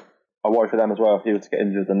mile. And I worry for them as well. If he were to get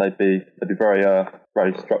injured, then they'd be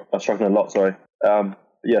very struggling a lot. Sorry.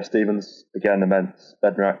 Yeah, Stevens, again, immense.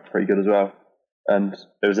 Bednarak, pretty good as well. And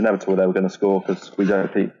it was inevitable they were going to score, because we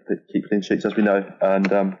don't keep clean sheets, as we know.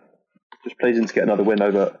 And just pleasing to get another win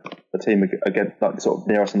over the team again, like sort of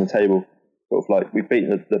near us on the table. Sort of like, we've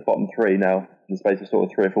beaten the bottom 3 now in the space of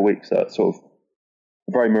sort of 3 or 4 weeks. So it's sort of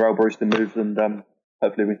a very morale boosting move, and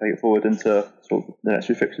hopefully we take it forward into sort of the next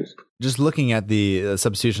few fixtures. Just looking at the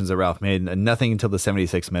substitutions that Ralph made, nothing until the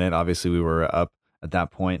 76th minute. Obviously, we were up at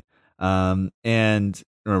that point. And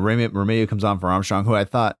Romeu comes on for Armstrong, who I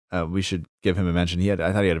thought we should give him a mention.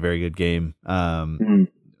 I thought he had a very good game. A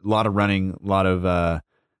lot of running, a lot of I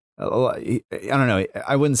don't know.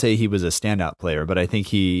 I wouldn't say he was a standout player, but I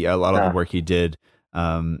think a lot of the work he did.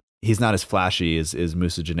 He's not as flashy as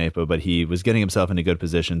Moussa Djenepo, but he was getting himself into good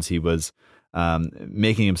positions. He was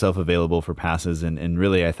making himself available for passes, and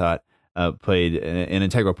really, I thought, played an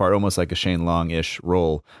integral part, almost like a Shane Long-ish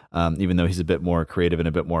role, even though he's a bit more creative and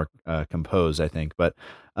a bit more composed, I think. But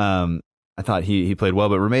I thought he played well.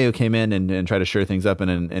 But Romeu came in and tried to shore things up,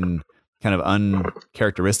 and kind of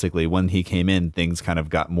uncharacteristically, when he came in, things kind of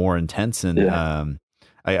got more intense. And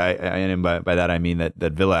And by that I mean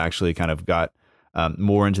that Villa actually kind of got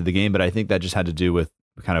more into the game, but I think that just had to do with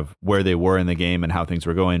kind of where they were in the game and how things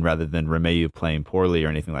were going, rather than Romeu playing poorly or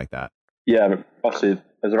anything like that. Yeah, obviously it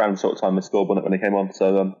was around the sort of time we scored when he came on,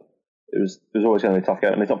 so it was always going to be a tough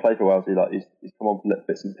game. And he's not played for a while, so he's come on for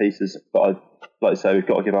bits and pieces. But like you say, we've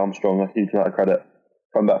got to give Armstrong a huge amount of credit.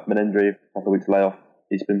 Come back from an injury, a couple of weeks layoff,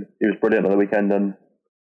 he was brilliant on the weekend. And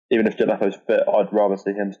even if Djenepo's fit, I'd rather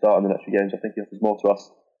see him start in the next few games. I think he offers more to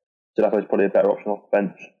us. Djenepo's probably a better option off the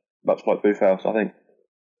bench, much like Buffal. So I think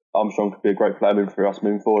Armstrong could be a great player for us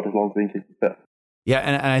moving forward as long as we can keep him fit. Yeah,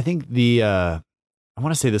 and I think I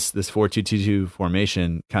want to say this 4-2-2-2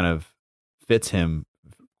 formation kind of fits him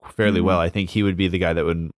fairly well. I think he would be the guy that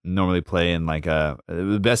would normally play in like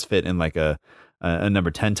the best fit in like a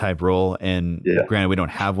number 10 type role. And granted, we don't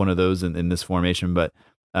have one of those in this formation, but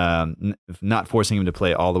not forcing him to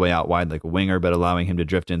play all the way out wide like a winger, but allowing him to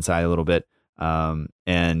drift inside a little bit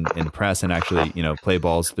and press and actually play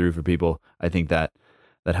balls through for people. I think that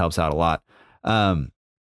helps out a lot.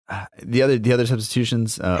 The other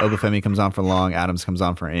substitutions, Obafemi comes on for Long, Adams comes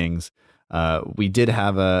on for Ings. We did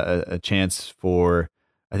have a chance for,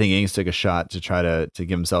 I think Ings took a shot to try to give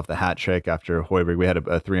himself the hat trick after Højbjerg. We had a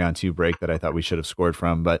 3-on-2 break that I thought we should have scored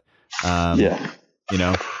from, but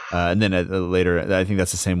and then later, I think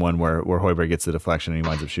that's the same one where Højbjerg gets the deflection and he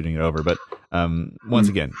winds up shooting it over. But once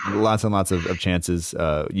again, lots and lots of chances.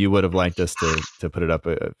 You would have liked us to put it up,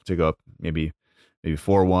 to go up maybe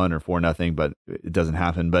 4-1 or 4-0, but it doesn't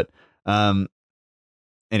happen. But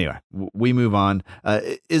anyway, we move on.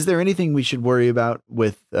 Is there anything we should worry about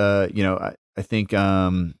with, I think,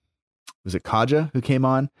 was it Kaja who came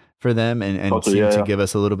on for them and seemed to give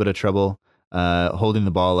us a little bit of trouble holding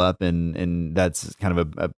the ball up. And that's kind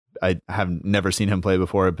of I have never seen him play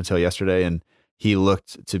before up until yesterday. And he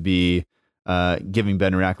looked to be giving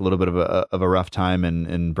Benriach a little bit of a rough time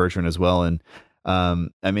and Bertrand as well. And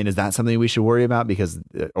I mean, is that something we should worry about?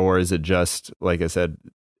 Or is it just, like I said,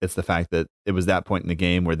 it's the fact that it was that point in the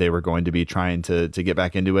game where they were going to be trying to get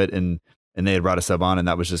back into it and they had brought a sub on and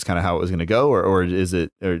that was just kind of how it was going to go? Or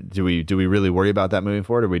do we really worry about that moving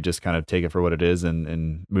forward? Or we just kind of take it for what it is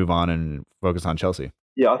and move on and focus on Chelsea?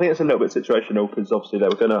 Yeah, I think it's a little bit situational because obviously they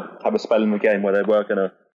were going to have a spell in the game where they were going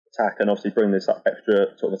to attack and obviously bring this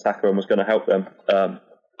extra sort of attacker and was going to help them.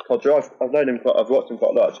 Kodjo, I've known him I've watched him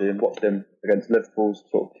quite a lot actually, and watched him against Liverpool's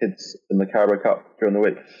sort of kids in the Carabao Cup during the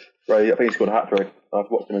week. Where I think he scored a hat trick. I've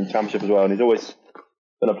watched him in the Championship as well, and he's always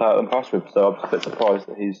been a player I'm impressed with. So I'm a bit surprised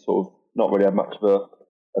that he's sort of not really had much of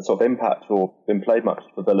a sort of impact or been played much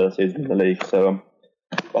for Villa this season in the league. So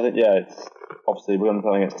I think it's obviously we're going to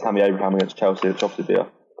play against Tammy Abraham against Chelsea, which obviously be a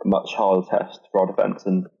much harder test for our defence,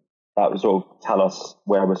 and that would sort of tell us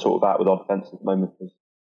where we're sort of at with our defence at the moment. Because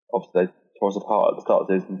obviously they tore us apart at the start of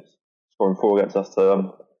the season, scoring 4 against us.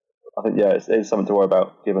 So I think it is something to worry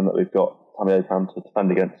about, given that we've got Tammy Abraham to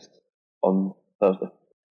defend against on Thursday.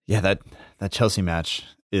 Yeah, that Chelsea match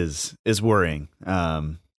is worrying.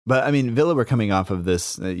 But I mean, Villa were coming off of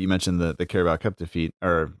this. You mentioned the Carabao Cup defeat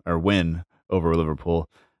or win over Liverpool.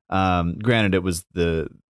 Granted, it was the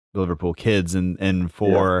Liverpool kids, and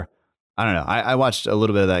for I don't know. I watched a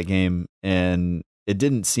little bit of that game, and it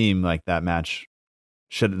didn't seem like that match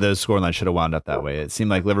the scoreline should have wound up that way. It seemed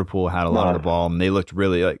like Liverpool had a lot of the ball, and they looked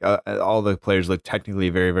really like all the players looked technically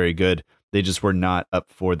very, very good. They just were not up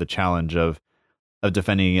for the challenge of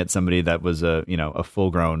defending against somebody that was a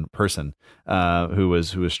full grown person who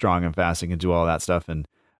was strong and fast and could do all that stuff. And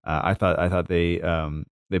I thought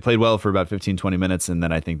they played well for about 15-20 minutes, and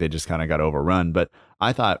then I think they just kind of got overrun. But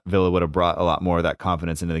I thought Villa would have brought a lot more of that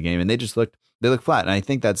confidence into the game, and they look flat. And I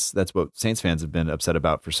think that's what Saints fans have been upset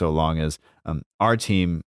about for so long is our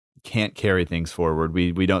team can't carry things forward.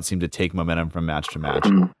 We don't seem to take momentum from match to match.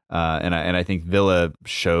 And I think Villa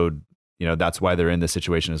showed, that's why they're in this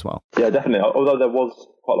situation as well. Yeah, definitely. Although there was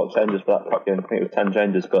quite a lot of changes for that cup game. I think it was 10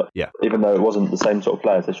 changes, but even though it wasn't the same sort of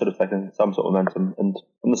players, they should have taken some sort of momentum. And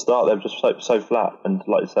from the start, they were just so flat. And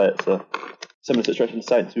like you say, it's a similar situation to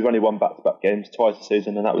Saints. We've only won back-to-back games twice this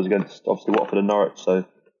season, and that was against obviously Watford and Norwich. So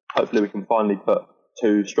hopefully we can finally put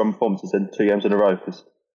 2 strong performances in 2 games in a row, because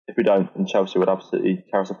if we don't, then Chelsea would absolutely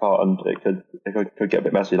tear us apart, and it could get a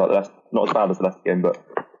bit messy. Like the Leicester, not as bad as the Leicester game, but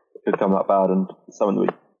it could come that bad, and it's something that we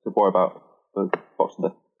could worry about for Boxing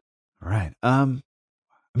Day. All right.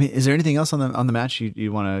 I mean, is there anything else on the match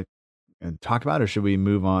you want to talk about, or should we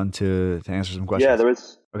move on to answer some questions? Yeah, there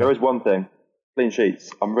is. Okay. There is one thing. Clean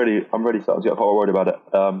sheets. I'm really starting to get quite worried about it.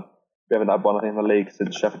 We haven't had one, I think, in the league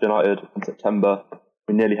since Sheffield United in September.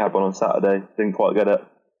 We nearly had one on Saturday. Didn't quite get it.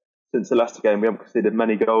 Since the Leicester game, we haven't conceded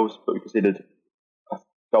many goals, but we conceded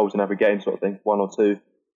goals in every game, sort of thing, 1 or 2.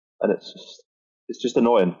 And it's just it's just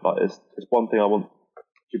annoying. Like it's one thing I want.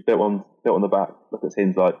 You built on the back. Look at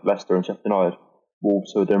teams like Leicester and Sheffield United,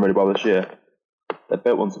 Wolves, who are doing really well this year. They're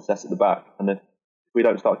built on success at the back, and if we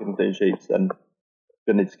don't start getting clean sheets, then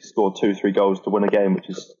we're going to need to score 2-3 goals to win a game, which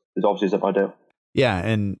is obviously isn't ideal. Yeah,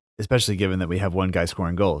 and especially given that we have one guy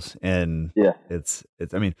scoring goals, and it's.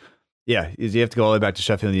 I mean, yeah, you have to go all the way back to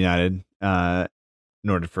Sheffield United in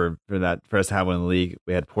order for us to have one in the league.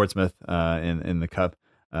 We had Portsmouth in the cup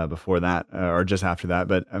before that, or just after that.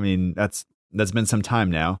 But I mean, that's been some time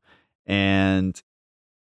now, and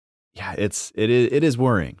yeah, it is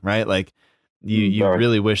worrying, right? Like you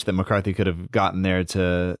really wish that McCarthy could have gotten there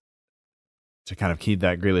to kind of keep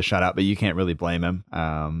that Grealish shot out, but you can't really blame him.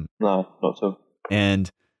 No, not so. And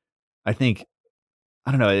I think,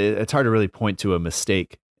 I don't know, it's hard to really point to a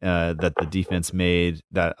mistake that the defense made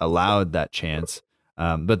that allowed that chance.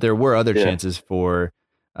 But there were other chances for,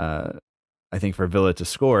 I think, for Villa to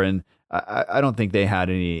score. And I don't think they had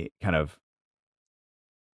any kind of,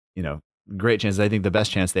 great chances. I think the best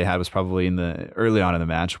chance they had was probably early on in the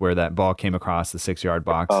match where that ball came across the 6-yard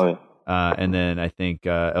box. Oh, yeah. And then I think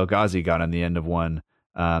El Ghazi got on the end of one,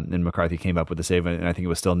 and McCarthy came up with the save, and I think it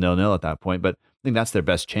was still 0-0 at that point. But I think that's their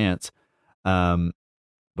best chance.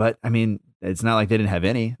 But I mean, it's not like they didn't have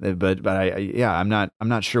any. But I'm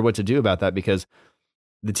not sure what to do about that, because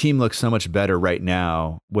the team looks so much better right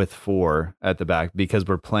now with 4 at the back, because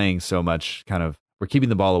we're playing so much we're keeping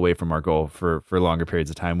the ball away from our goal for longer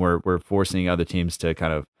periods of time. We're forcing other teams to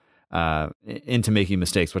kind of into making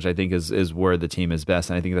mistakes, which I think is where the team is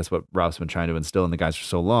best. And I think that's what Rob's been trying to instill in the guys for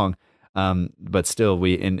so long. But still,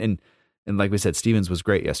 and like we said, Stevens was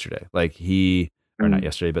great yesterday. Like not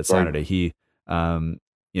yesterday, but Saturday. He,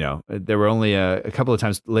 there were only a couple of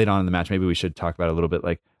times late on in the match. Maybe we should talk about it a little bit.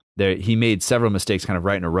 Like he made several mistakes kind of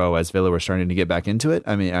right in a row as Villa were starting to get back into it.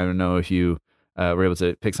 I mean, I don't know if you were able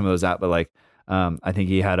to pick some of those out, but like, I think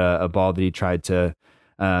he had a ball that he tried to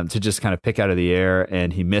just kind of pick out of the air,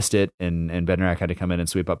 and he missed it, and Bednarik had to come in and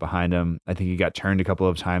sweep up behind him. I think he got turned a couple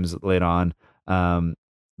of times late on,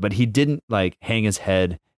 but he didn't like hang his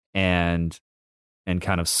head and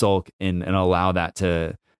kind of sulk and allow that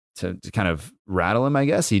to kind of rattle him, I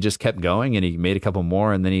guess. He just kept going, and he made a couple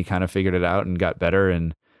more, and then he kind of figured it out and got better.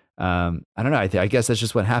 And I don't know. I guess that's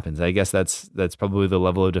just what happens. I guess that's probably the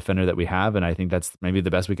level of defender that we have, and I think that's maybe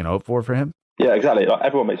the best we can hope for him. Yeah, exactly. Like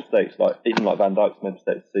everyone makes mistakes. Like even like Van Dijk's made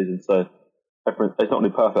mistakes this season. So it's not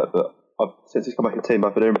only perfect, but since he's come back in the team,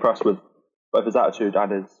 I've been impressed with both his attitude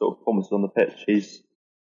and his sort of performances on the pitch. He's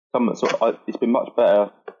been much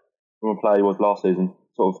better from a player he was last season.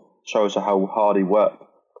 Sort of shows how hard he worked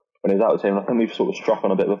when he was out of the team. And I think we've sort of struck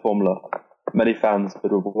on a bit of a formula. Many fans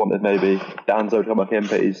would have wanted maybe Danzo to come back in,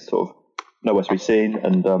 but he's sort of nowhere to be seen.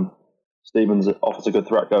 And Stevens offers a good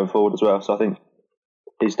threat going forward as well. So I think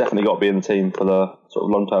he's definitely got to be in the team for the sort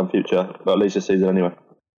of long-term future, but at least this season anyway.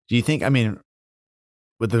 Do you think, I mean,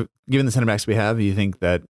 given the center backs we have, do you think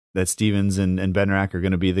that Stevens and Bednarik are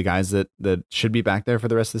going to be the guys that should be back there for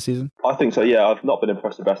the rest of the season? I think so, yeah. I've not been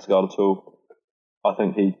impressed with Vestergaard at all. I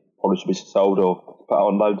think he probably should be sold or put out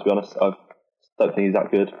on loan, to be honest. I don't think he's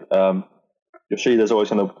that good. Yoshida's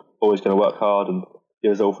always going to work hard and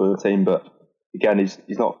give his all for the team, but again, he's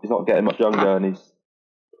not getting much younger, and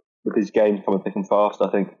with his game coming thick and fast,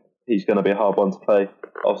 I think he's going to be a hard one to play.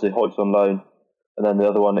 Obviously, Hoyt's on loan, and then the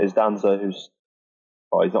other one is Danzo, who's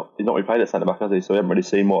he's not really played at centre back, has he? So we haven't really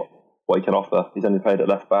seen what he can offer. He's only played at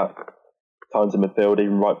left back, times in midfield,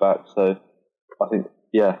 even right back. So I think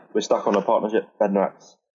we're stuck on a partnership.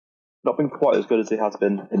 Bednarik's not been quite as good as he has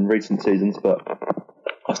been in recent seasons, but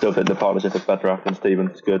I still think the partnership of Bednarik and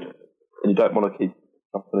Stevens is good. And you don't want to keep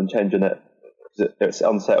chopping and changing it, because it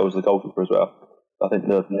unsettles the goalkeeper as well. I think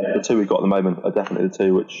the two we've got at the moment are definitely the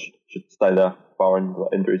two which should stay there, barring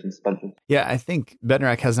injuries and suspensions. Yeah, I think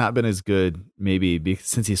Bednarik has not been as good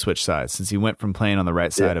since he switched sides, since he went from playing on the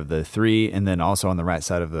right side of the 3 and then also on the right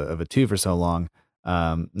side of a 2 for so long,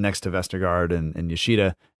 next to Vestergaard and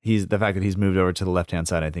Yoshida. The fact that he's moved over to the left-hand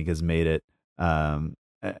side, I think, has made it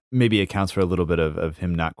maybe accounts for a little bit of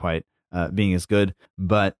him not quite being as good.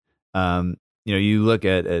 But you look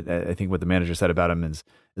at I think what the manager said about him is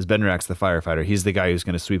Bednarik's the firefighter. He's the guy who's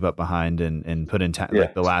going to sweep up behind and put in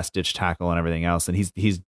like the last ditch tackle and everything else. And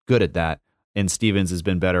he's good at that. And Stevens has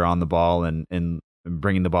been better on the ball and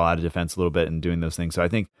bringing the ball out of defense a little bit and doing those things. So I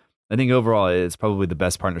think overall it's probably the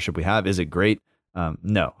best partnership we have. Is it great?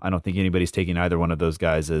 No, I don't think anybody's taking either one of those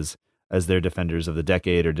guys as their defenders of the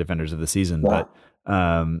decade or defenders of the season. Yeah. But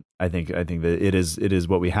I think that it is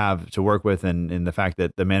what we have to work with, and the fact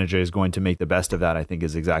that the manager is going to make the best of that, I think,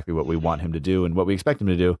 is exactly what we want him to do and what we expect him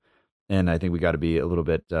to do. And I think we got to be a little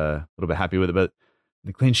bit happy with it. But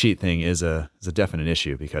the clean sheet thing is a definite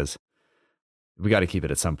issue because we got to keep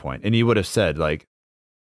it at some point. And you would have said, like,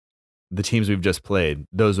 the teams we've just played,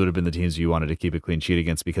 those would have been the teams you wanted to keep a clean sheet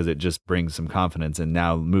against because it just brings some confidence. And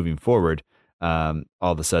now moving forward, all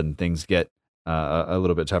of a sudden things get a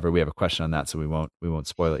little bit tougher. We have a question on that, so we won't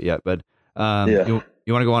spoil it yet. But you want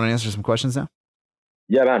to go on and answer some questions now?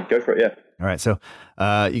 Yeah, man, go for it. Yeah. All right. So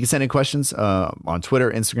you can send in questions on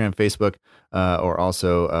Twitter, Instagram, Facebook, or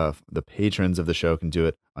also the patrons of the show can do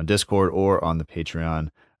it on Discord or on the Patreon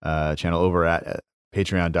channel over at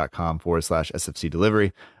patreon.com/SFC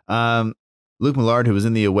delivery. Luke Millard, who was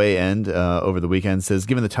in the away end over the weekend, says,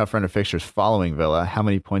 given the tough run of fixtures following Villa, how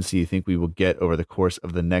many points do you think we will get over the course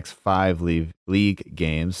of the next 5 league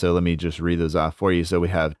games? So let me just read those off for you. So we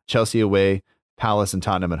have Chelsea away, Palace and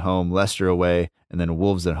Tottenham at home, Leicester away, and then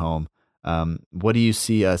Wolves at home. What do you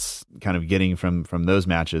see us kind of getting from those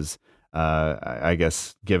matches? I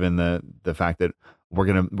guess given the fact that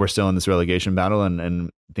we're still in this relegation battle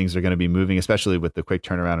and things are going to be moving, especially with the quick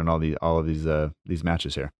turnaround and all of these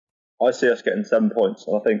matches here. I see us getting 7 points,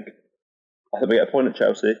 and I think we get a point at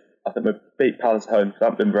Chelsea. I think we beat Palace at home because I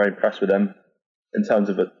haven't been very impressed with them in terms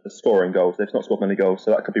of the scoring goals. They've not scored many goals, so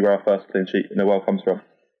that could be where our first clean sheet in a while comes from.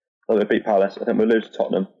 I think we beat Palace. I think we'll lose to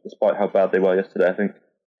Tottenham, despite how bad they were yesterday. I think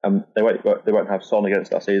they won't have Son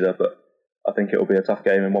against us either, but I think it will be a tough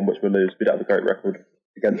game and one which we'll lose. We don't have a great record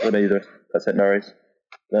against them either at St Mary's.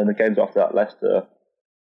 And then the games after that, Leicester,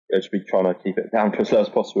 it should be trying to keep it down to as low as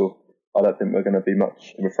possible. I don't think we're going to be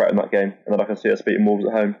much of a threat in that game. And then I can see us beating Wolves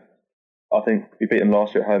at home. I think we beat them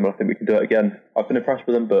last year at home, and I think we can do it again. I've been impressed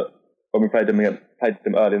with them, but when we played them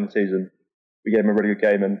early in the season, we gave them a really good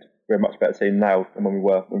game, and we're a much better team now than when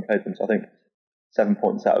we played them. So I think 7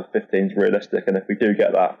 points out of 15 is realistic, and if we do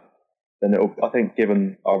get that, then I think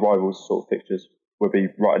given our rivals' sort of fixtures, we'll be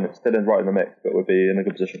right in the mix, but we'll be in a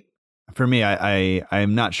good position. For me,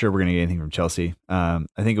 I'm not sure we're going to get anything from Chelsea. I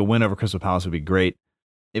think a win over Crystal Palace would be great.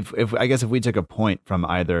 If we took a point from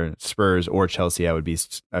either Spurs or Chelsea, I would be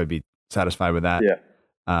satisfied with that. Yeah.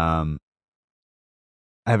 I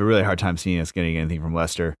have a really hard time seeing us getting anything from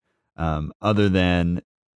Leicester. Other than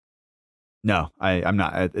no, I'm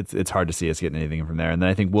not. It's hard to see us getting anything from there. And then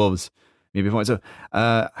I think Wolves maybe a point. So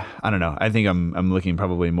I don't know. I think I'm looking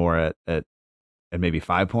probably more at maybe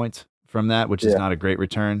 5 points from that, which is not a great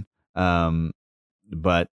return.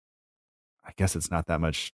 But I guess it's not that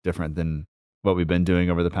much different than what we've been doing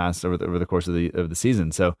over the course of the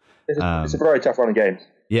season. So it's a very tough run of games.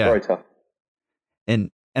 Yeah, very tough.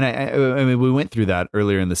 And I mean, we went through that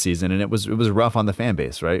earlier in the season, and it was rough on the fan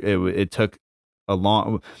base, right? It took a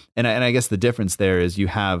long, and I guess the difference there is you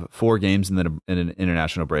have 4 games and then an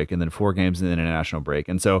international break, and then 4 games and then an international break,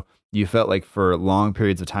 and so you felt like for long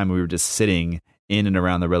periods of time we were just sitting in and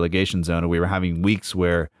around the relegation zone, and we were having weeks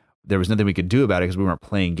where there was nothing we could do about it because we weren't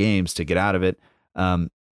playing games to get out of it.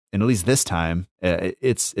 And at least this time,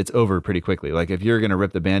 it's over pretty quickly. Like if you're going to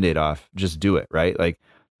rip the Band-Aid off, just do it, right? Like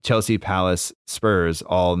Chelsea, Palace, Spurs,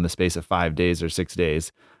 all in the space of 5 days or 6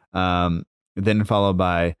 days. Then followed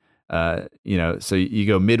by, so you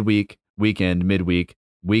go midweek, weekend, midweek,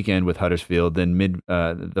 weekend with Huddersfield, then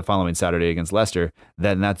the following Saturday against Leicester.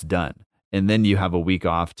 Then that's done. And then you have a week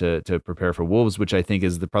off to prepare for Wolves, which I think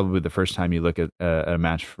is probably the first time you look at a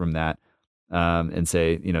match from that and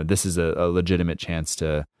say, this is a legitimate chance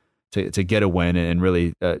to get a win and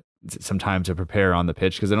really some time to prepare on the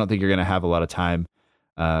pitch, because I don't think you're going to have a lot of time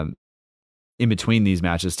in between these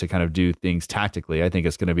matches to kind of do things tactically. I think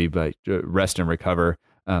it's going to be like rest and recover,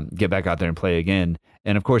 get back out there and play again.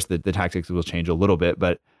 And of course, the tactics will change a little bit,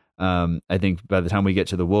 but I think by the time we get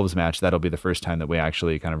to the Wolves match, that'll be the first time that we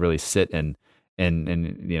actually kind of really sit and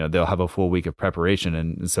they'll have a full week of preparation.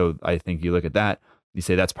 And so I think you look at that, you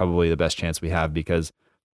say that's probably the best chance we have, because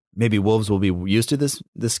maybe Wolves will be used to this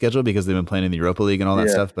schedule because they've been playing in the Europa League and all that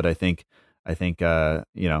stuff. But I think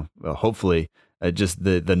hopefully just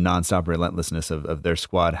the nonstop relentlessness of their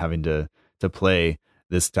squad having to play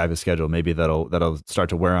this type of schedule, maybe that'll start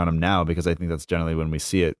to wear on them now, because I think that's generally when we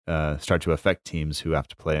see it start to affect teams who have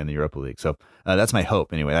to play in the Europa League. So that's my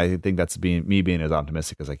hope anyway. I think that's me being as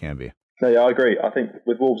optimistic as I can be. No, yeah, I agree. I think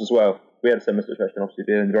with Wolves as well, we had a similar situation, obviously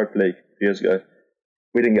being in the Europa League a few years ago.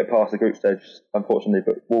 We didn't get past the group stage, unfortunately,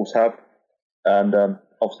 but Wolves have. And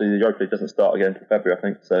obviously the Europa League doesn't start again until February, I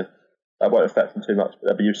think, so that won't affect them too much, but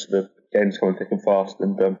they'll be used to the games coming thick and fast.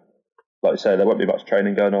 And like you say, there won't be much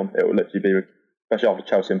training going on. It will literally be, especially after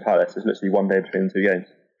Chelsea and Palace, there's literally 1 day between the 2 games.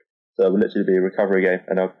 So it will literally be a recovery game,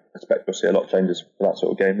 and I expect we'll see a lot of changes for that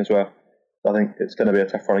sort of game as well. So I think it's going to be a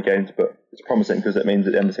tough run of games, but it's promising because it means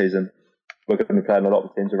at the end of the season, we're going to be playing a lot of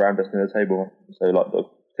the teams around us in the table. So like the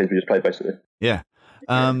teams we just played, basically. Yeah.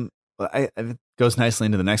 Well, it goes nicely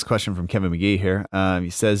into the next question from Kevin McGee here. He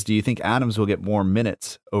says, do you think Adams will get more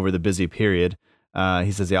minutes over the busy period?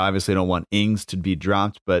 He says, yeah, obviously don't want Ings to be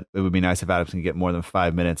dropped, but it would be nice if Adams can get more than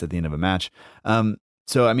 5 minutes at the end of a match.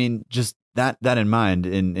 So, I mean, just that in mind,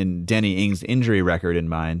 in Danny Ings' injury record in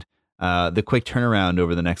mind, the quick turnaround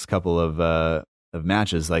over the next couple of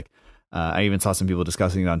matches, like I even saw some people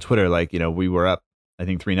discussing it on Twitter, like, we were up, I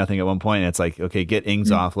think 3-0 at one point, and it's like, okay, get Ings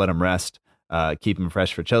off, let him rest, keep him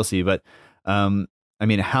fresh for Chelsea. But I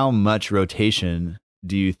mean, how much rotation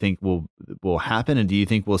do you think will happen, and do you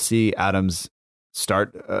think we'll see Adams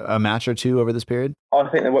start a match or two over this period? I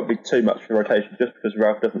think there won't be too much rotation, just because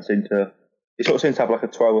Ralph doesn't seem to. He sort of seems to have like a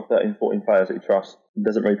 12 or 13, 14 players that he trusts. He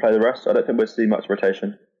doesn't really play the rest. So I don't think we'll see much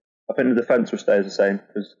rotation. I think the defence will stay as the same,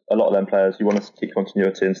 because a lot of them players, you want to keep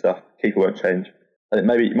continuity and stuff. Keeper won't change. I think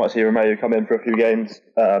maybe you might see Romeo come in for a few games,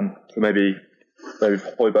 for maybe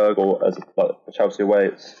Højbjerg, or as like for Chelsea away,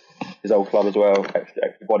 it's his old club as well.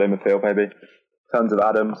 Extra body in midfield maybe. In terms of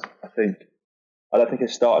Adams, I don't think he'll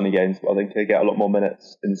start any games, but I think he'll get a lot more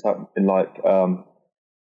minutes in like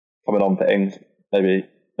coming on for Ings. Maybe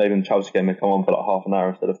in the Chelsea game he'll come on for like half an hour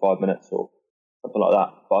instead of 5 minutes or something like that.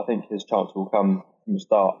 But I think his chance will come from the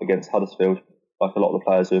start against Huddersfield, like a lot of the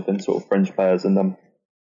players who have been sort of fringe players, and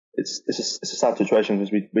it's a sad situation,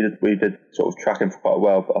 because we did sort of track him for quite a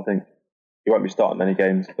while, but I think he won't be starting many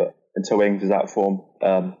games. But until Ings is out of form,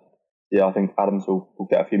 I think Adams will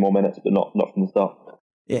get a few more minutes, but not from the start.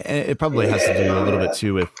 Yeah, and it probably has to do a little bit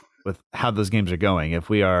too with how those games are going. If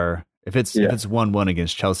it's 1-1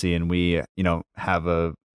 against Chelsea, and we have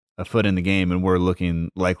a foot in the game, and we're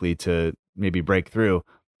looking likely to maybe break through,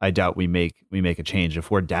 I doubt we make a change.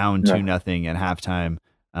 If we're down 2-0 at halftime,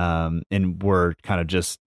 and we're kind of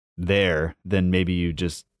just there, then maybe you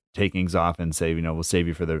just take Ings off and say, we'll save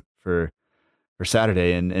you for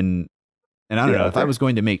Saturday. And I don't know, if I was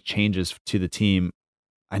going to make changes to the team,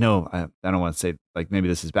 I know I don't want to say like maybe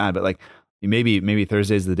this is bad, but like maybe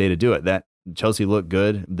Thursday's the day to do it. That Chelsea look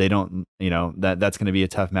good. They don't, that's going to be a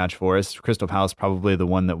tough match for us. Crystal Palace probably the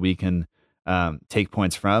one that we can take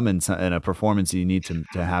points from, and a performance you need to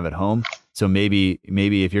have at home. So maybe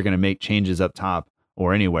if you're going to make changes up top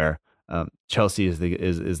or anywhere, Chelsea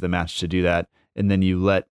is the match to do that. And then you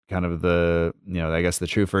let kind of the I guess the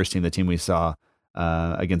true first team, the team we saw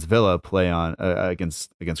against Villa, play on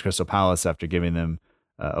against Crystal Palace after giving them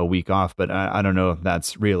a week off. But I don't know if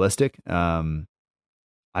that's realistic. I'm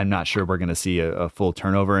not sure we're going to see a full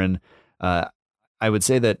turnover. And I would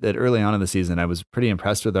say that early on in the season, I was pretty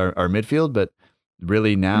impressed with our midfield. But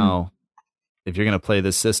really now, if you're going to play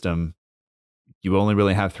this system, you only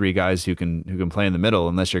really have three guys who can play in the middle,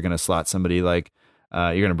 unless you're going to slot somebody like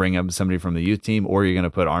you're going to bring up somebody from the youth team, or you're going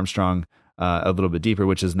to put Armstrong a little bit deeper,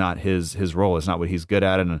 which is not his role. It's not what he's good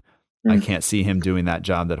at. And I can't see him doing that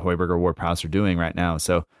job that Højbjerg or Ward-Prowse are doing right now.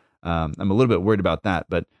 So I'm a little bit worried about that.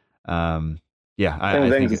 But I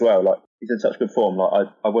think as well. Like, he's in such good form. Like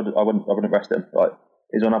I wouldn't rest him. Like,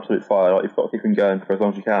 he's on absolute fire. Like, you've got to keep him going for as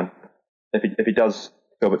long as you can. If he does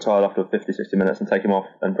feel a bit tired after 50, 60 minutes, and take him off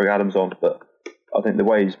and bring Adams on. But I think the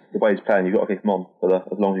way he's playing, you've got to keep him on for as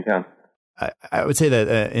long as you can. I would say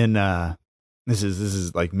that in this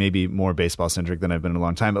is like maybe more baseball centric than I've been in a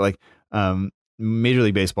long time, but like Major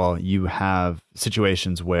League Baseball, you have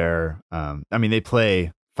situations where they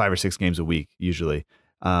play 5 or 6 games a week usually,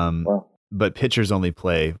 but pitchers only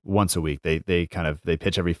play once a week. They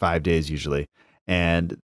pitch every 5 days usually,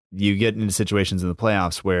 and you get into situations in the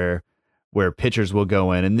playoffs where pitchers will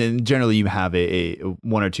go in, and then generally you have a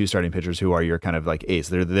 1 or 2 starting pitchers who are your kind of like ace.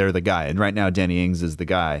 They're the guy, and right now Danny Ings is the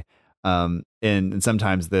guy. And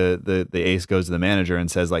sometimes the ace goes to the manager and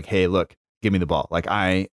says like, hey, look, give me the ball. Like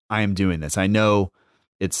I am doing this. I know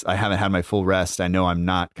I haven't had my full rest. I know I'm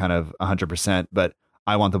not kind of 100%, but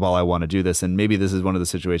I want the ball. I want to do this. And maybe this is one of the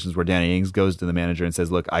situations where Danny Ings goes to the manager and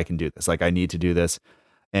says, look, I can do this. Like, I need to do this.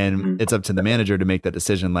 And it's up to the manager to make that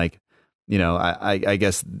decision. Like, I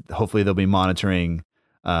guess hopefully they'll be monitoring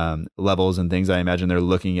levels and things. I imagine they're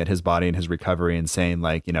looking at his body and his recovery and saying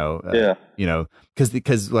like, because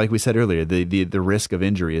like we said earlier, the risk of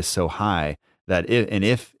injury is so high that and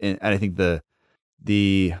I think the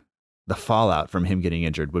fallout from him getting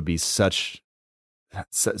injured would be so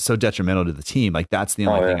detrimental to the team. Like, that's the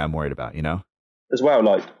only thing I'm worried about, as well.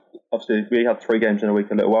 Like, obviously we had 3 games in a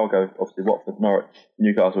week a little while ago. Obviously Watford, Norwich,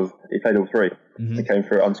 Newcastle, he played all 3 and came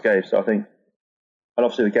through it unscathed. So I think, and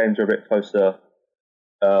obviously the games are a bit closer,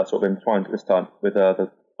 sort of entwined at this time with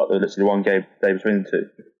literally 1 game day between the 2.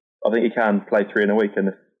 I think he can play 3 in a week, and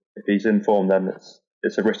if he's in form, then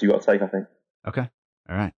it's a risk you've got to take, I think. Okay.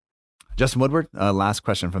 All right. Justin Woodward, last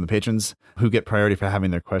question from the patrons who get priority for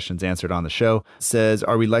having their questions answered on the show, says,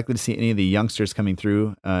 are we likely to see any of the youngsters coming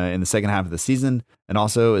through in the second half of the season? And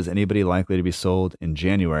also, is anybody likely to be sold in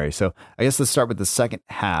January? So I guess let's start with the second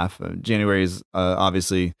half. January is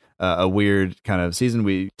obviously a weird kind of season.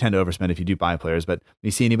 We tend to overspend if you do buy players, but do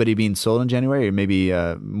you see anybody being sold in January, or maybe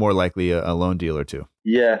more likely a loan deal or two?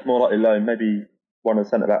 Yeah, more likely loan. Maybe one of the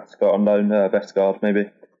centre-backs got on loan, Vestergaard maybe.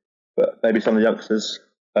 But maybe some of the youngsters.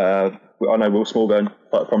 I know Will Smallbone,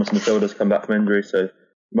 quite a promising midfielder, come back from injury, so you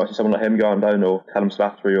might see someone like him go on loan, or Callum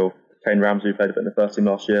Slattery or Kane Ramsey, who played a bit in the first team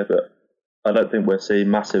last year. But I don't think we'll see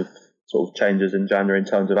massive sort of changes in January in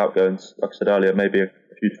terms of outgoings. Like I said earlier, maybe a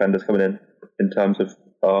few defenders coming in terms of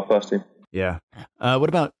our first team. Yeah. What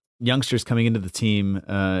about youngsters coming into the team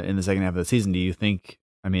in the second half of the season? Do you think?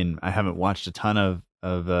 I mean, I haven't watched a ton of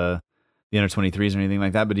the under 23s or anything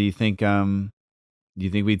like that, but do you think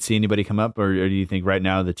we'd see anybody come up, or do you think right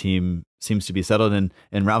now the team seems to be settled? And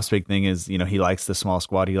Ralph's big thing is, he likes the small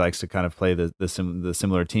squad. He likes to kind of play the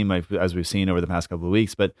similar team as we've seen over the past couple of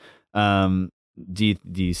weeks. But do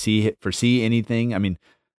you foresee anything? I mean,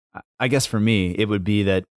 I guess for me, it would be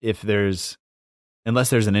that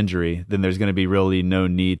unless there's an injury, then there's going to be really no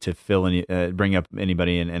need to bring up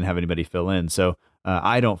anybody and have anybody fill in. So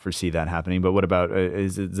I don't foresee that happening. But what about,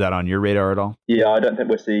 is that on your radar at all? Yeah, I don't think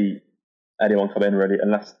we'll see anyone come in really,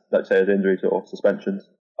 unless, let's say, there's injuries or suspensions.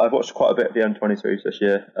 I've watched quite a bit of the M23s this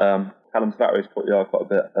year. Callum Slattery's caught the eye quite a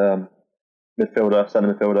bit.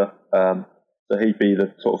 Centre midfielder. So he'd be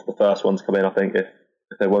the sort of the first one to come in, I think, if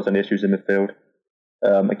there was any issues in midfield.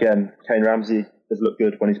 Again, Kane Ramsey has looked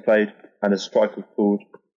good when he's played, and there's a striker called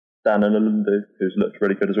Dan Nalundu who's looked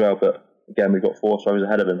really good as well. But again, we've got 4 strikers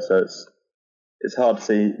ahead of him, so it's hard to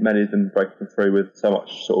see many of them breaking through with so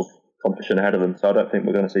much sort of competition ahead of them. So I don't think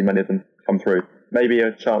we're going to see many of them come through. Maybe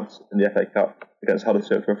a chance in the FA Cup against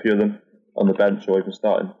Huddersfield for a few of them on the bench or even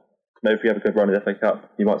starting. Maybe if we have a good run in the FA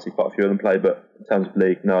Cup, you might see quite a few of them play, but in terms of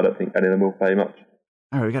league, no, I don't think any of them will play much.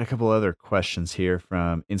 All right, we got a couple other questions here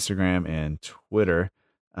from Instagram and Twitter.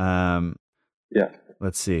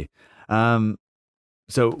 Let's see.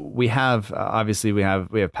 So we have obviously we have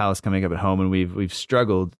Palace coming up at home, and we've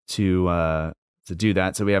struggled to do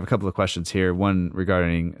that. So we have a couple of questions here, one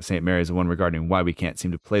regarding St. Mary's and one regarding why we can't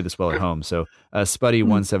seem to play this well at home. So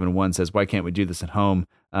Spuddy171 says, why can't we do this at home?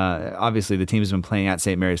 Obviously the team's been playing at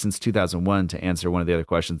St. Mary's since 2001, to answer one of the other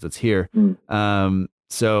questions that's here.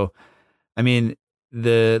 So, I mean,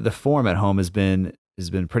 the form at home has been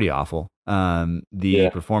pretty awful.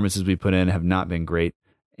 Performances we put in have not been great,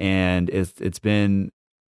 and it's been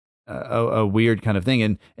a weird kind of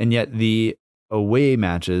thing. And yet the away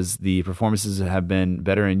matches, the performances have been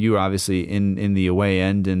better, and you are obviously in the away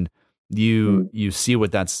end, and you see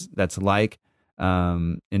what that's like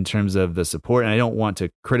in terms of the support. And I don't want to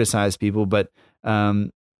criticize people, but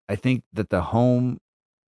I think that the home,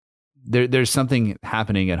 there's something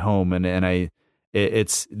happening at home, and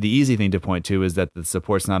it's the easy thing to point to is that the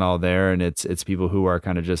support's not all there, and it's people who are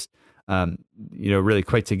kind of just really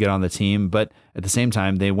quick to get on the team. But at the same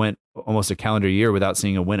time, they went almost a calendar year without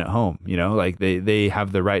seeing a win at home. Like they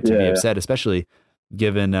have the right to be upset, especially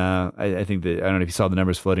given I think that, I don't know if you saw the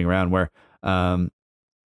numbers floating around where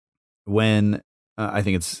when I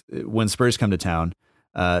think it's when Spurs come to town,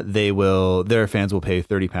 their fans will pay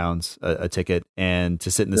 £30 a ticket, and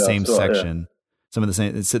to sit in the same section. Sit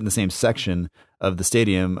in the same section of the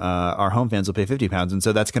stadium. Our home fans will pay £50, and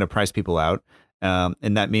so that's going to price people out.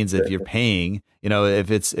 And that means if you're paying,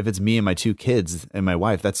 if it's me and my 2 kids and my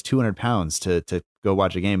wife, that's £200 to go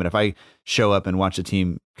watch a game. And if I show up and watch a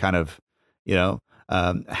team kind of, give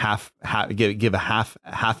a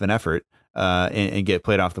half an effort and get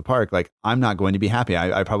played off the park, like, I'm not going to be happy.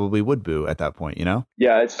 I probably would boo at that point.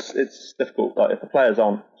 Yeah, it's difficult. Like, if the players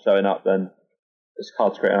aren't showing up, then it's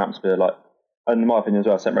hard to create an atmosphere. Like, and in my opinion as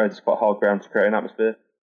well, St. Mary's is quite hard ground to create an atmosphere.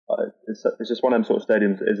 It's just one of them sort of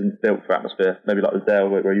stadiums that isn't built for atmosphere. Maybe like the Dale,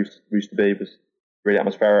 where we used to be, was really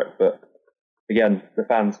atmospheric. But again, the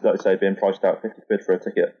fans, like I say, being priced out £50 for a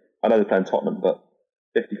ticket. I know they're playing Tottenham, but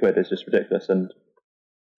 £50 is just ridiculous. And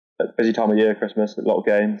at a busy time of year, Christmas, a lot of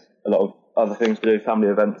games, a lot of other things to do, family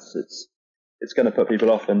events. It's going to put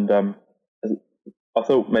people off. And I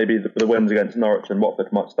thought maybe the wins against Norwich and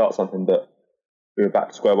Watford might start something, but we were back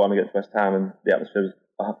to square one against West Ham, and the atmosphere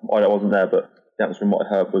I wasn't there, but the atmosphere from what I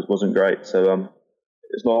heard wasn't great. So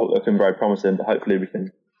it's not looking very promising, but hopefully we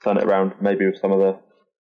can turn it around, maybe with some of the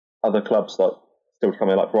other clubs like still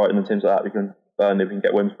coming, like Brighton and teams like that, we can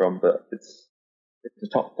get wins from. But it's a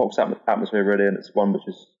toxic atmosphere really, and it's one which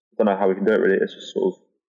is, I don't know how we can do it really. It's just sort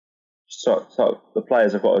of the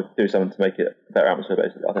players have got to do something to make it a better atmosphere,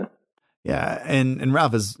 basically, I think. Yeah, and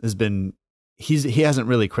Ralph has been he hasn't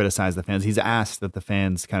really criticized the fans. He's asked that the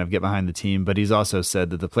fans kind of get behind the team, but he's also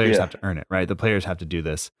said that the players have to earn it, right? The players have to do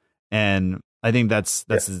this, and I think that's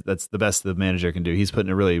the best the manager can do. He's put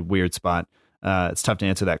in a really weird spot. It's tough to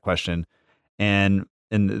answer that question, and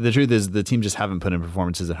the truth is the team just haven't put in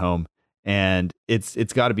performances at home, and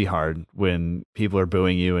it's got to be hard when people are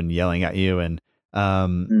booing you and yelling at you, and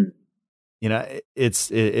you know,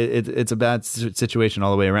 it's a bad situation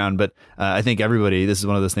all the way around. But I think everybody, this is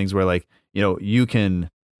one of those things where, like, you know,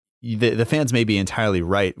 the fans may be entirely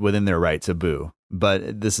right within their right to boo,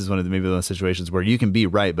 but this is one of maybe those situations where you can be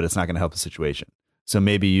right, but it's not going to help the situation. So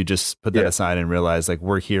maybe you just put that aside and realize, like,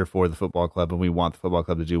 we're here for the football club and we want the football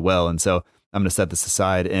club to do well. And so I'm going to set this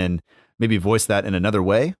aside and maybe voice that in another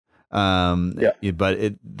way.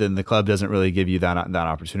 But then the club doesn't really give you that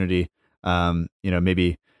opportunity. You know,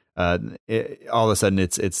 maybe all of a sudden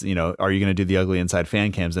it's, you know, are you going to do the ugly inside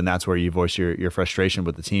fan cams? And that's where you voice your frustration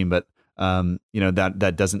with the team. But, you know,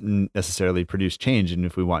 that doesn't necessarily produce change. And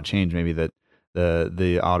if we want change, maybe that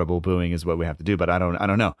the audible booing is what we have to do. But I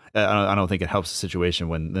don't know. I don't think it helps the situation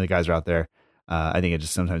when the guys are out there. I think it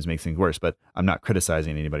just sometimes makes things worse, but I'm not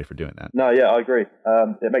criticizing anybody for doing that. No, yeah, I agree.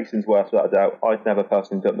 It makes things worse without a doubt. I've never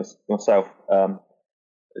personally done this myself.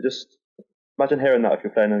 Just imagine hearing that if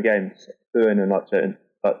you're playing in the games, booing and like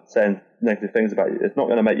saying negative things about you. It's not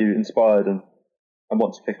going to make you inspired and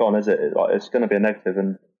want to kick on, is it? It's going to be a negative,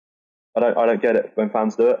 and I don't get it when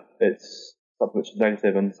fans do it. It's something which is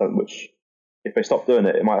negative and something which, if they stop doing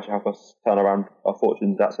it, it might actually help us turn around our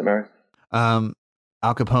fortunes at St. Mary's.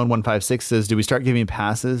 Al Capone 156 says, do we start giving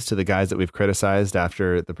passes to the guys that we've criticized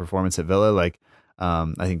after the performance at Villa? Like,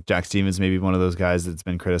 I think Jack Stevens may be one of those guys that's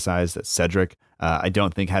been criticized. Cedric, I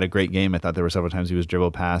don't think had a great game. I thought there were several times he was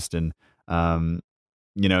dribbled past, and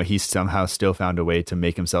you know, he somehow still found a way to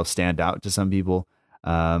make himself stand out to some people.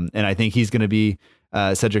 And I think he's going to be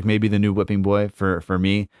Cedric, maybe the new whipping boy for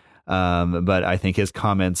me. But I think his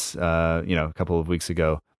comments, you know, a couple of weeks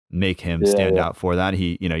ago make him stand out for that.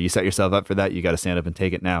 You know, you set yourself up for that. You got to stand up and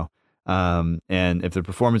take it now. And if the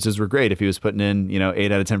performances were great, if he was putting in, you know,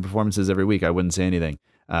 8 out of 10 performances every week, I wouldn't say anything.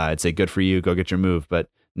 I'd say good for you. Go get your move. But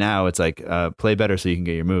now it's like, play better so you can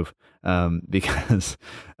get your move. Because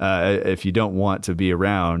if you don't want to be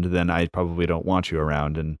around, then I probably don't want you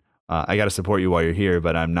around. And I got to support you while you're here,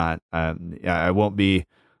 but I'm not, I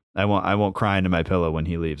won't cry into my pillow when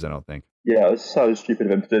he leaves, I don't think. Yeah, it was so stupid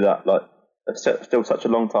of him to do that. Like, it's still such a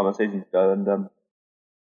long time a season to go, and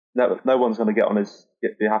no one's going to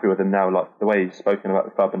be happy with him now. Like the way he's spoken about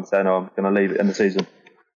the club and saying, "Oh, I'm going to leave it in the season,"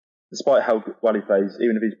 despite how well he plays,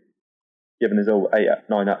 even if he's given his all 8,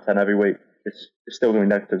 9 out of 10 every week, it's still going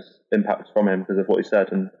to be negative impacts from him because of what he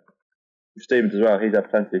said. And Stevens as well, he's had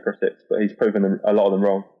plenty of critics, but he's proven a lot of them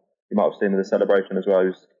wrong. You might have seen with the celebration as well. He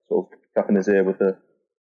was sort of cupping his ear with the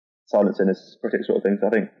silencing his critics sort of thing. So I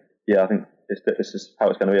think this is how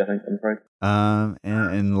it's going to be, I think, I'm afraid.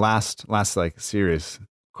 And last like serious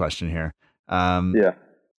question here.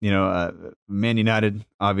 You know, Man United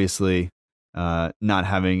obviously not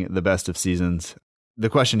having the best of seasons. The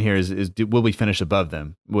question here is will we finish above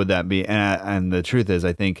them? Would that be? And the truth is,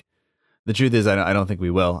 I don't think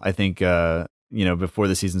we will. I think you know, before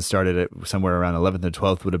the season started, somewhere around 11th or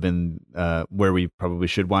 12th would have been where we probably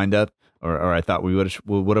should wind up, or I thought we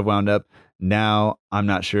would have wound up. Now I'm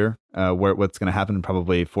not sure what's going to happen.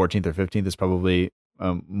 Probably 14th or 15th is probably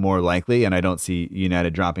more likely, and I don't see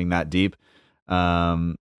United dropping that deep.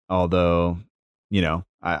 Although, you know,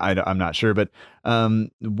 I'm not sure. But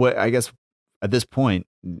what I guess at this point,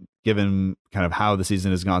 given kind of how the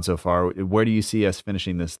season has gone so far, where do you see us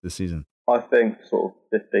finishing this season? I think sort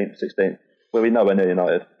of 15th, 16th. We'll be nowhere near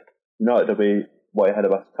United. United will be way ahead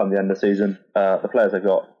of us come the end of the season. The players they've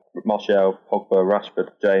got, Martial, Pogba, Rashford,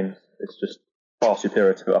 James, it's just far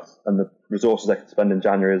superior to us, and the resources they can spend in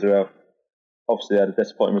January as well. Obviously, they had a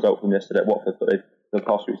disappointing result from yesterday at Watford, but the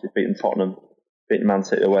past weeks they've beaten Tottenham, beaten Man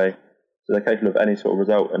City away, so they're capable of any sort of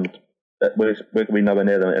result, and we're going to be nowhere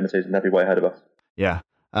near them in the season. They'll be way ahead of us. Yeah,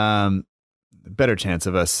 better chance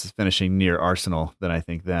of us finishing near Arsenal than I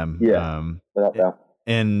think them. Yeah, without doubt.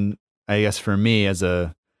 And I guess for me as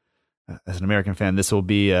an American fan, this will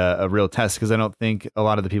be a real test, because I don't think a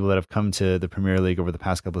lot of the people that have come to the Premier League over the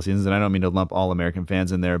past couple of seasons, and I don't mean to lump all American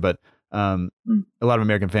fans in there, but a lot of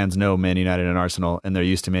American fans know Man United and Arsenal, and they're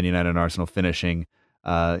used to Man United and Arsenal finishing,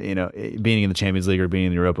 you know, being in the Champions League or being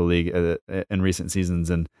in the Europa League in recent seasons.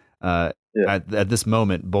 And at this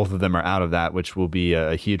moment, both of them are out of that, which will be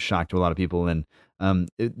a huge shock to a lot of people. And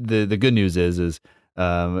the good news is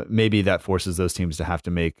maybe that forces those teams to have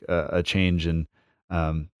to make a change and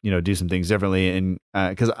do some things differently. And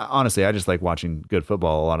because honestly, I just like watching good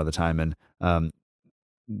football a lot of the time. And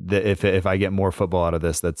if I get more football out of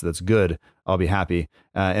this, that's good. I'll be happy.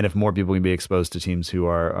 And if more people can be exposed to teams who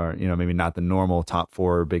are maybe not the normal top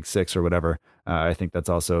 4 or big 6 or whatever, I think it's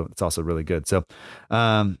also really good. So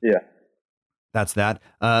that's that.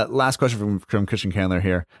 Last question from Christian Candler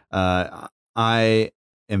here. I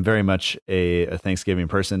am very much a Thanksgiving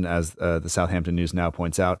person, as the Southampton News Now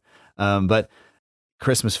points out. But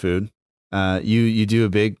Christmas food, you do a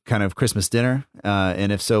big kind of Christmas dinner,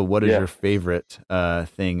 and if so, what is your favorite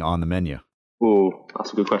thing on the menu? Oh,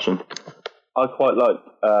 that's a good question. I quite like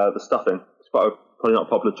the stuffing. It's probably not a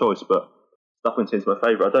popular choice, but stuffing seems my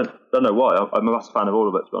favourite. I don't know why. I'm a massive fan of all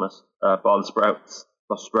of it, to be honest. Bar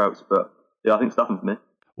the sprouts, but yeah, I think stuffing for me.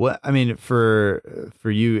 Well, I mean, for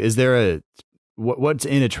you, is there what's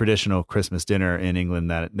in a traditional Christmas dinner in England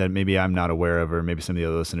that maybe I'm not aware of, or maybe some of the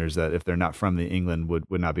other listeners that if they're not from the England would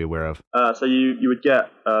not be aware of? So you would get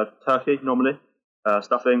turkey normally,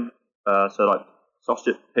 stuffing, so like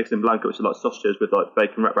sausage, pigs in blanket, which are like sausages with like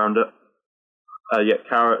bacon wrapped around it. You get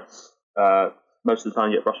carrots. Most of the time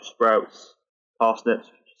you get Brussels sprouts, parsnips,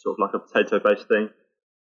 which is sort of like a potato-based thing,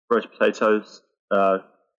 roast potatoes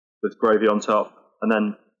with gravy on top, and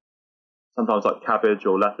then sometimes like cabbage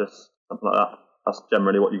or lettuce, something like that. That's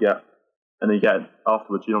generally what you get. And then you get,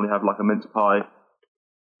 afterwards, you normally have like a mince pie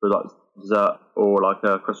for like dessert, or like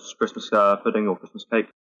a Christmas pudding or Christmas cake.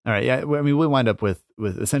 All right. Yeah. I mean, we wind up with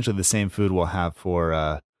essentially the same food we'll have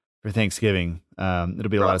for Thanksgiving. It'll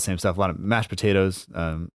be a lot of the same stuff, a lot of mashed potatoes,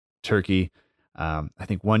 turkey. I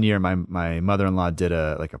think one year my mother-in-law did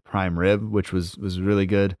a prime rib, which was really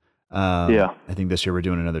good. I think this year we're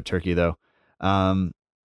doing another turkey though.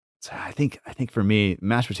 So I think for me,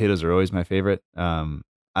 mashed potatoes are always my favorite. I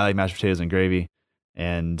like mashed potatoes and gravy,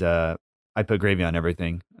 and I put gravy on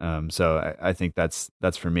everything. So I think that's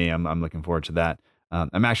for me. I'm looking forward to that.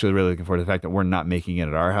 I'm actually really looking forward to the fact that we're not making it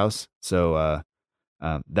at our house. So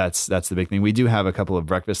that's the big thing. We do have a couple of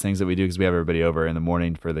breakfast things that we do because we have everybody over in the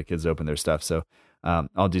morning for the kids to open their stuff. So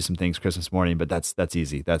I'll do some things Christmas morning, but that's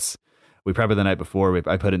easy. We prep it the night before.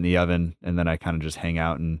 I put it in the oven, and then I kind of just hang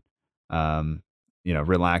out and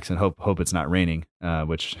relax and hope it's not raining,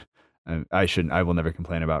 which I will never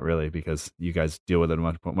complain about, really, because you guys deal with it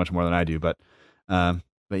much more than I do. But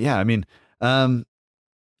yeah, I mean, I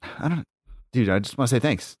don't, dude, I just want to say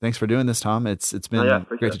thanks for doing this, Tom. It's been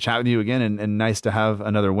great to chat with you again, and nice to have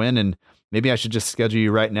another win. And maybe I should just schedule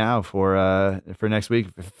you right now for next week.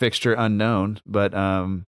 Fixture unknown, but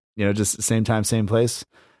just same time, same place.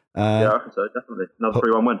 I reckon so, definitely another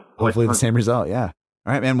 3-1 win. Hopefully the same result. Yeah.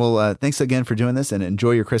 All right, man. Well, thanks again for doing this, and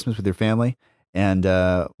enjoy your Christmas with your family. And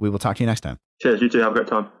we will talk to you next time. Cheers. You too. Have a great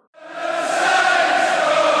time.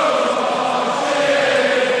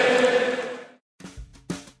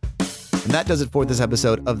 And that does it for this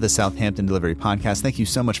episode of the Southampton Delivery Podcast. Thank you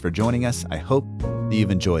so much for joining us. I hope that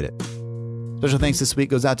you've enjoyed it. Special thanks this week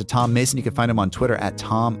goes out to Tom Mason. You can find him on Twitter at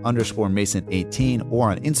Tom_Mason18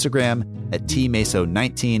 or on Instagram at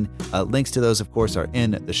TMaso19. Links to those, of course, are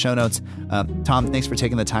in the show notes. Tom, thanks for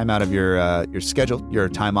taking the time out of your schedule, your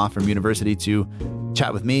time off from university, to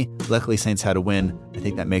chat with me. Luckily, Saints had a win. I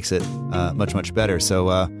think that makes it much, much better. So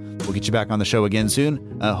we'll get you back on the show again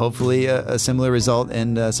soon. Hopefully a similar result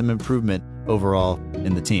and some improvement overall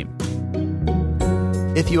in the team.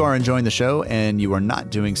 If you are enjoying the show and you are not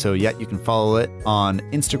doing so yet, you can follow it on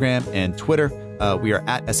Instagram and Twitter. We are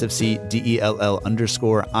at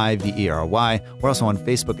SFCDELL_IVERY. We're also on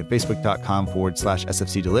Facebook at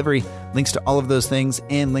facebook.com/SFC Delivery. Links to all of those things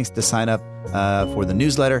and links to sign up for the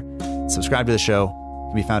newsletter. Subscribe to the show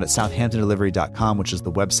can be found at southamptondelivery.com, which is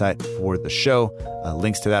the website for the show.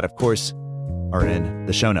 Links to that, of course, are in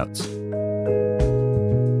the show notes.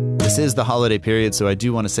 This is the holiday period, so I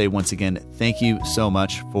do want to say once again, thank you so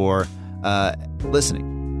much for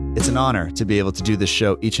listening. It's an honor to be able to do this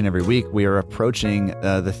show each and every week. We are approaching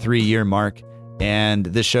the 3-year mark, and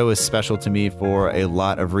this show is special to me for a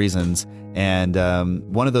lot of reasons. And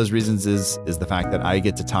one of those reasons is the fact that I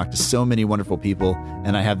get to talk to so many wonderful people,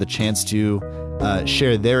 and I have the chance to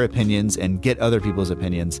share their opinions and get other people's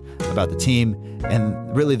opinions about the team.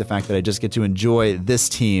 And really the fact that I just get to enjoy this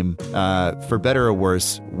team, for better or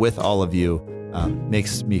worse, with all of you,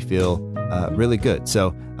 makes me feel really good.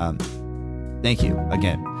 So thank you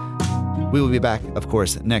again. We will be back, of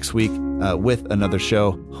course, next week with another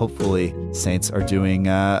show. Hopefully Saints are doing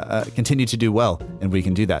continue to do well, and we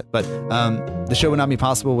can do that. But the show would not be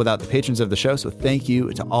possible without the patrons of the show, so thank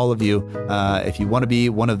you to all of you. If you want to be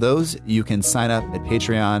one of those, you can sign up at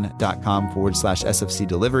patreon.com/SFC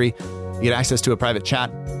Delivery. You get access to a private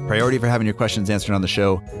chat, priority for having your questions answered on the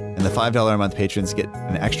show, and the $5 a month patrons get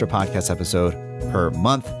an extra podcast episode per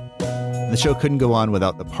month. And the show couldn't go on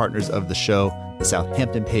without the partners of the show. The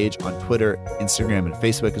Southampton page on Twitter, Instagram, and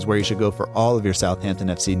Facebook is where you should go for all of your Southampton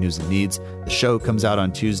FC news and needs. The show comes out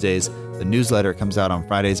on Tuesdays. The newsletter comes out on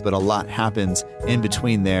Fridays, but a lot happens in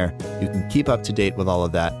between there. You can keep up to date with all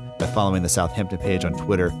of that by following the Southampton page on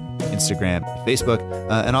Twitter, Instagram, and Facebook.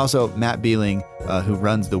 And also Matt Beeling, who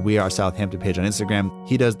runs the We Are Southampton page on Instagram.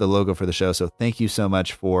 He does the logo for the show. So thank you so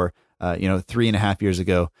much for, 3.5 years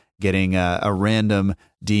ago, getting a random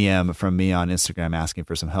DM from me on Instagram asking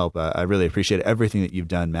for some help. I really appreciate everything that you've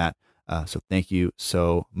done, Matt. So thank you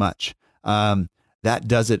so much. That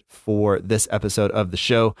does it for this episode of the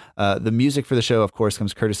show. The music for the show, of course,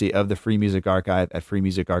 comes courtesy of the Free Music Archive at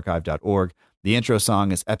freemusicarchive.org. The intro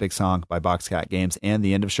song is Epic Song by Boxcat Games, and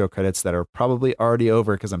the end of show credits that are probably already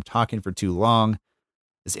over because I'm talking for too long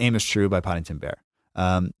is Aim is True by Poddington Bear.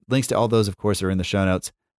 Links to all those, of course, are in the show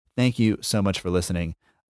notes. Thank you so much for listening.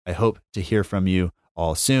 I hope to hear from you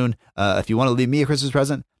all soon. If you want to leave me a Christmas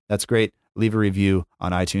present, that's great. Leave a review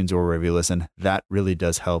on iTunes or wherever you listen. That really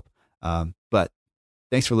does help. But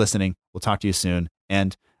thanks for listening. We'll talk to you soon.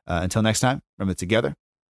 And until next time, remember, together,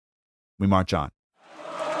 we march on.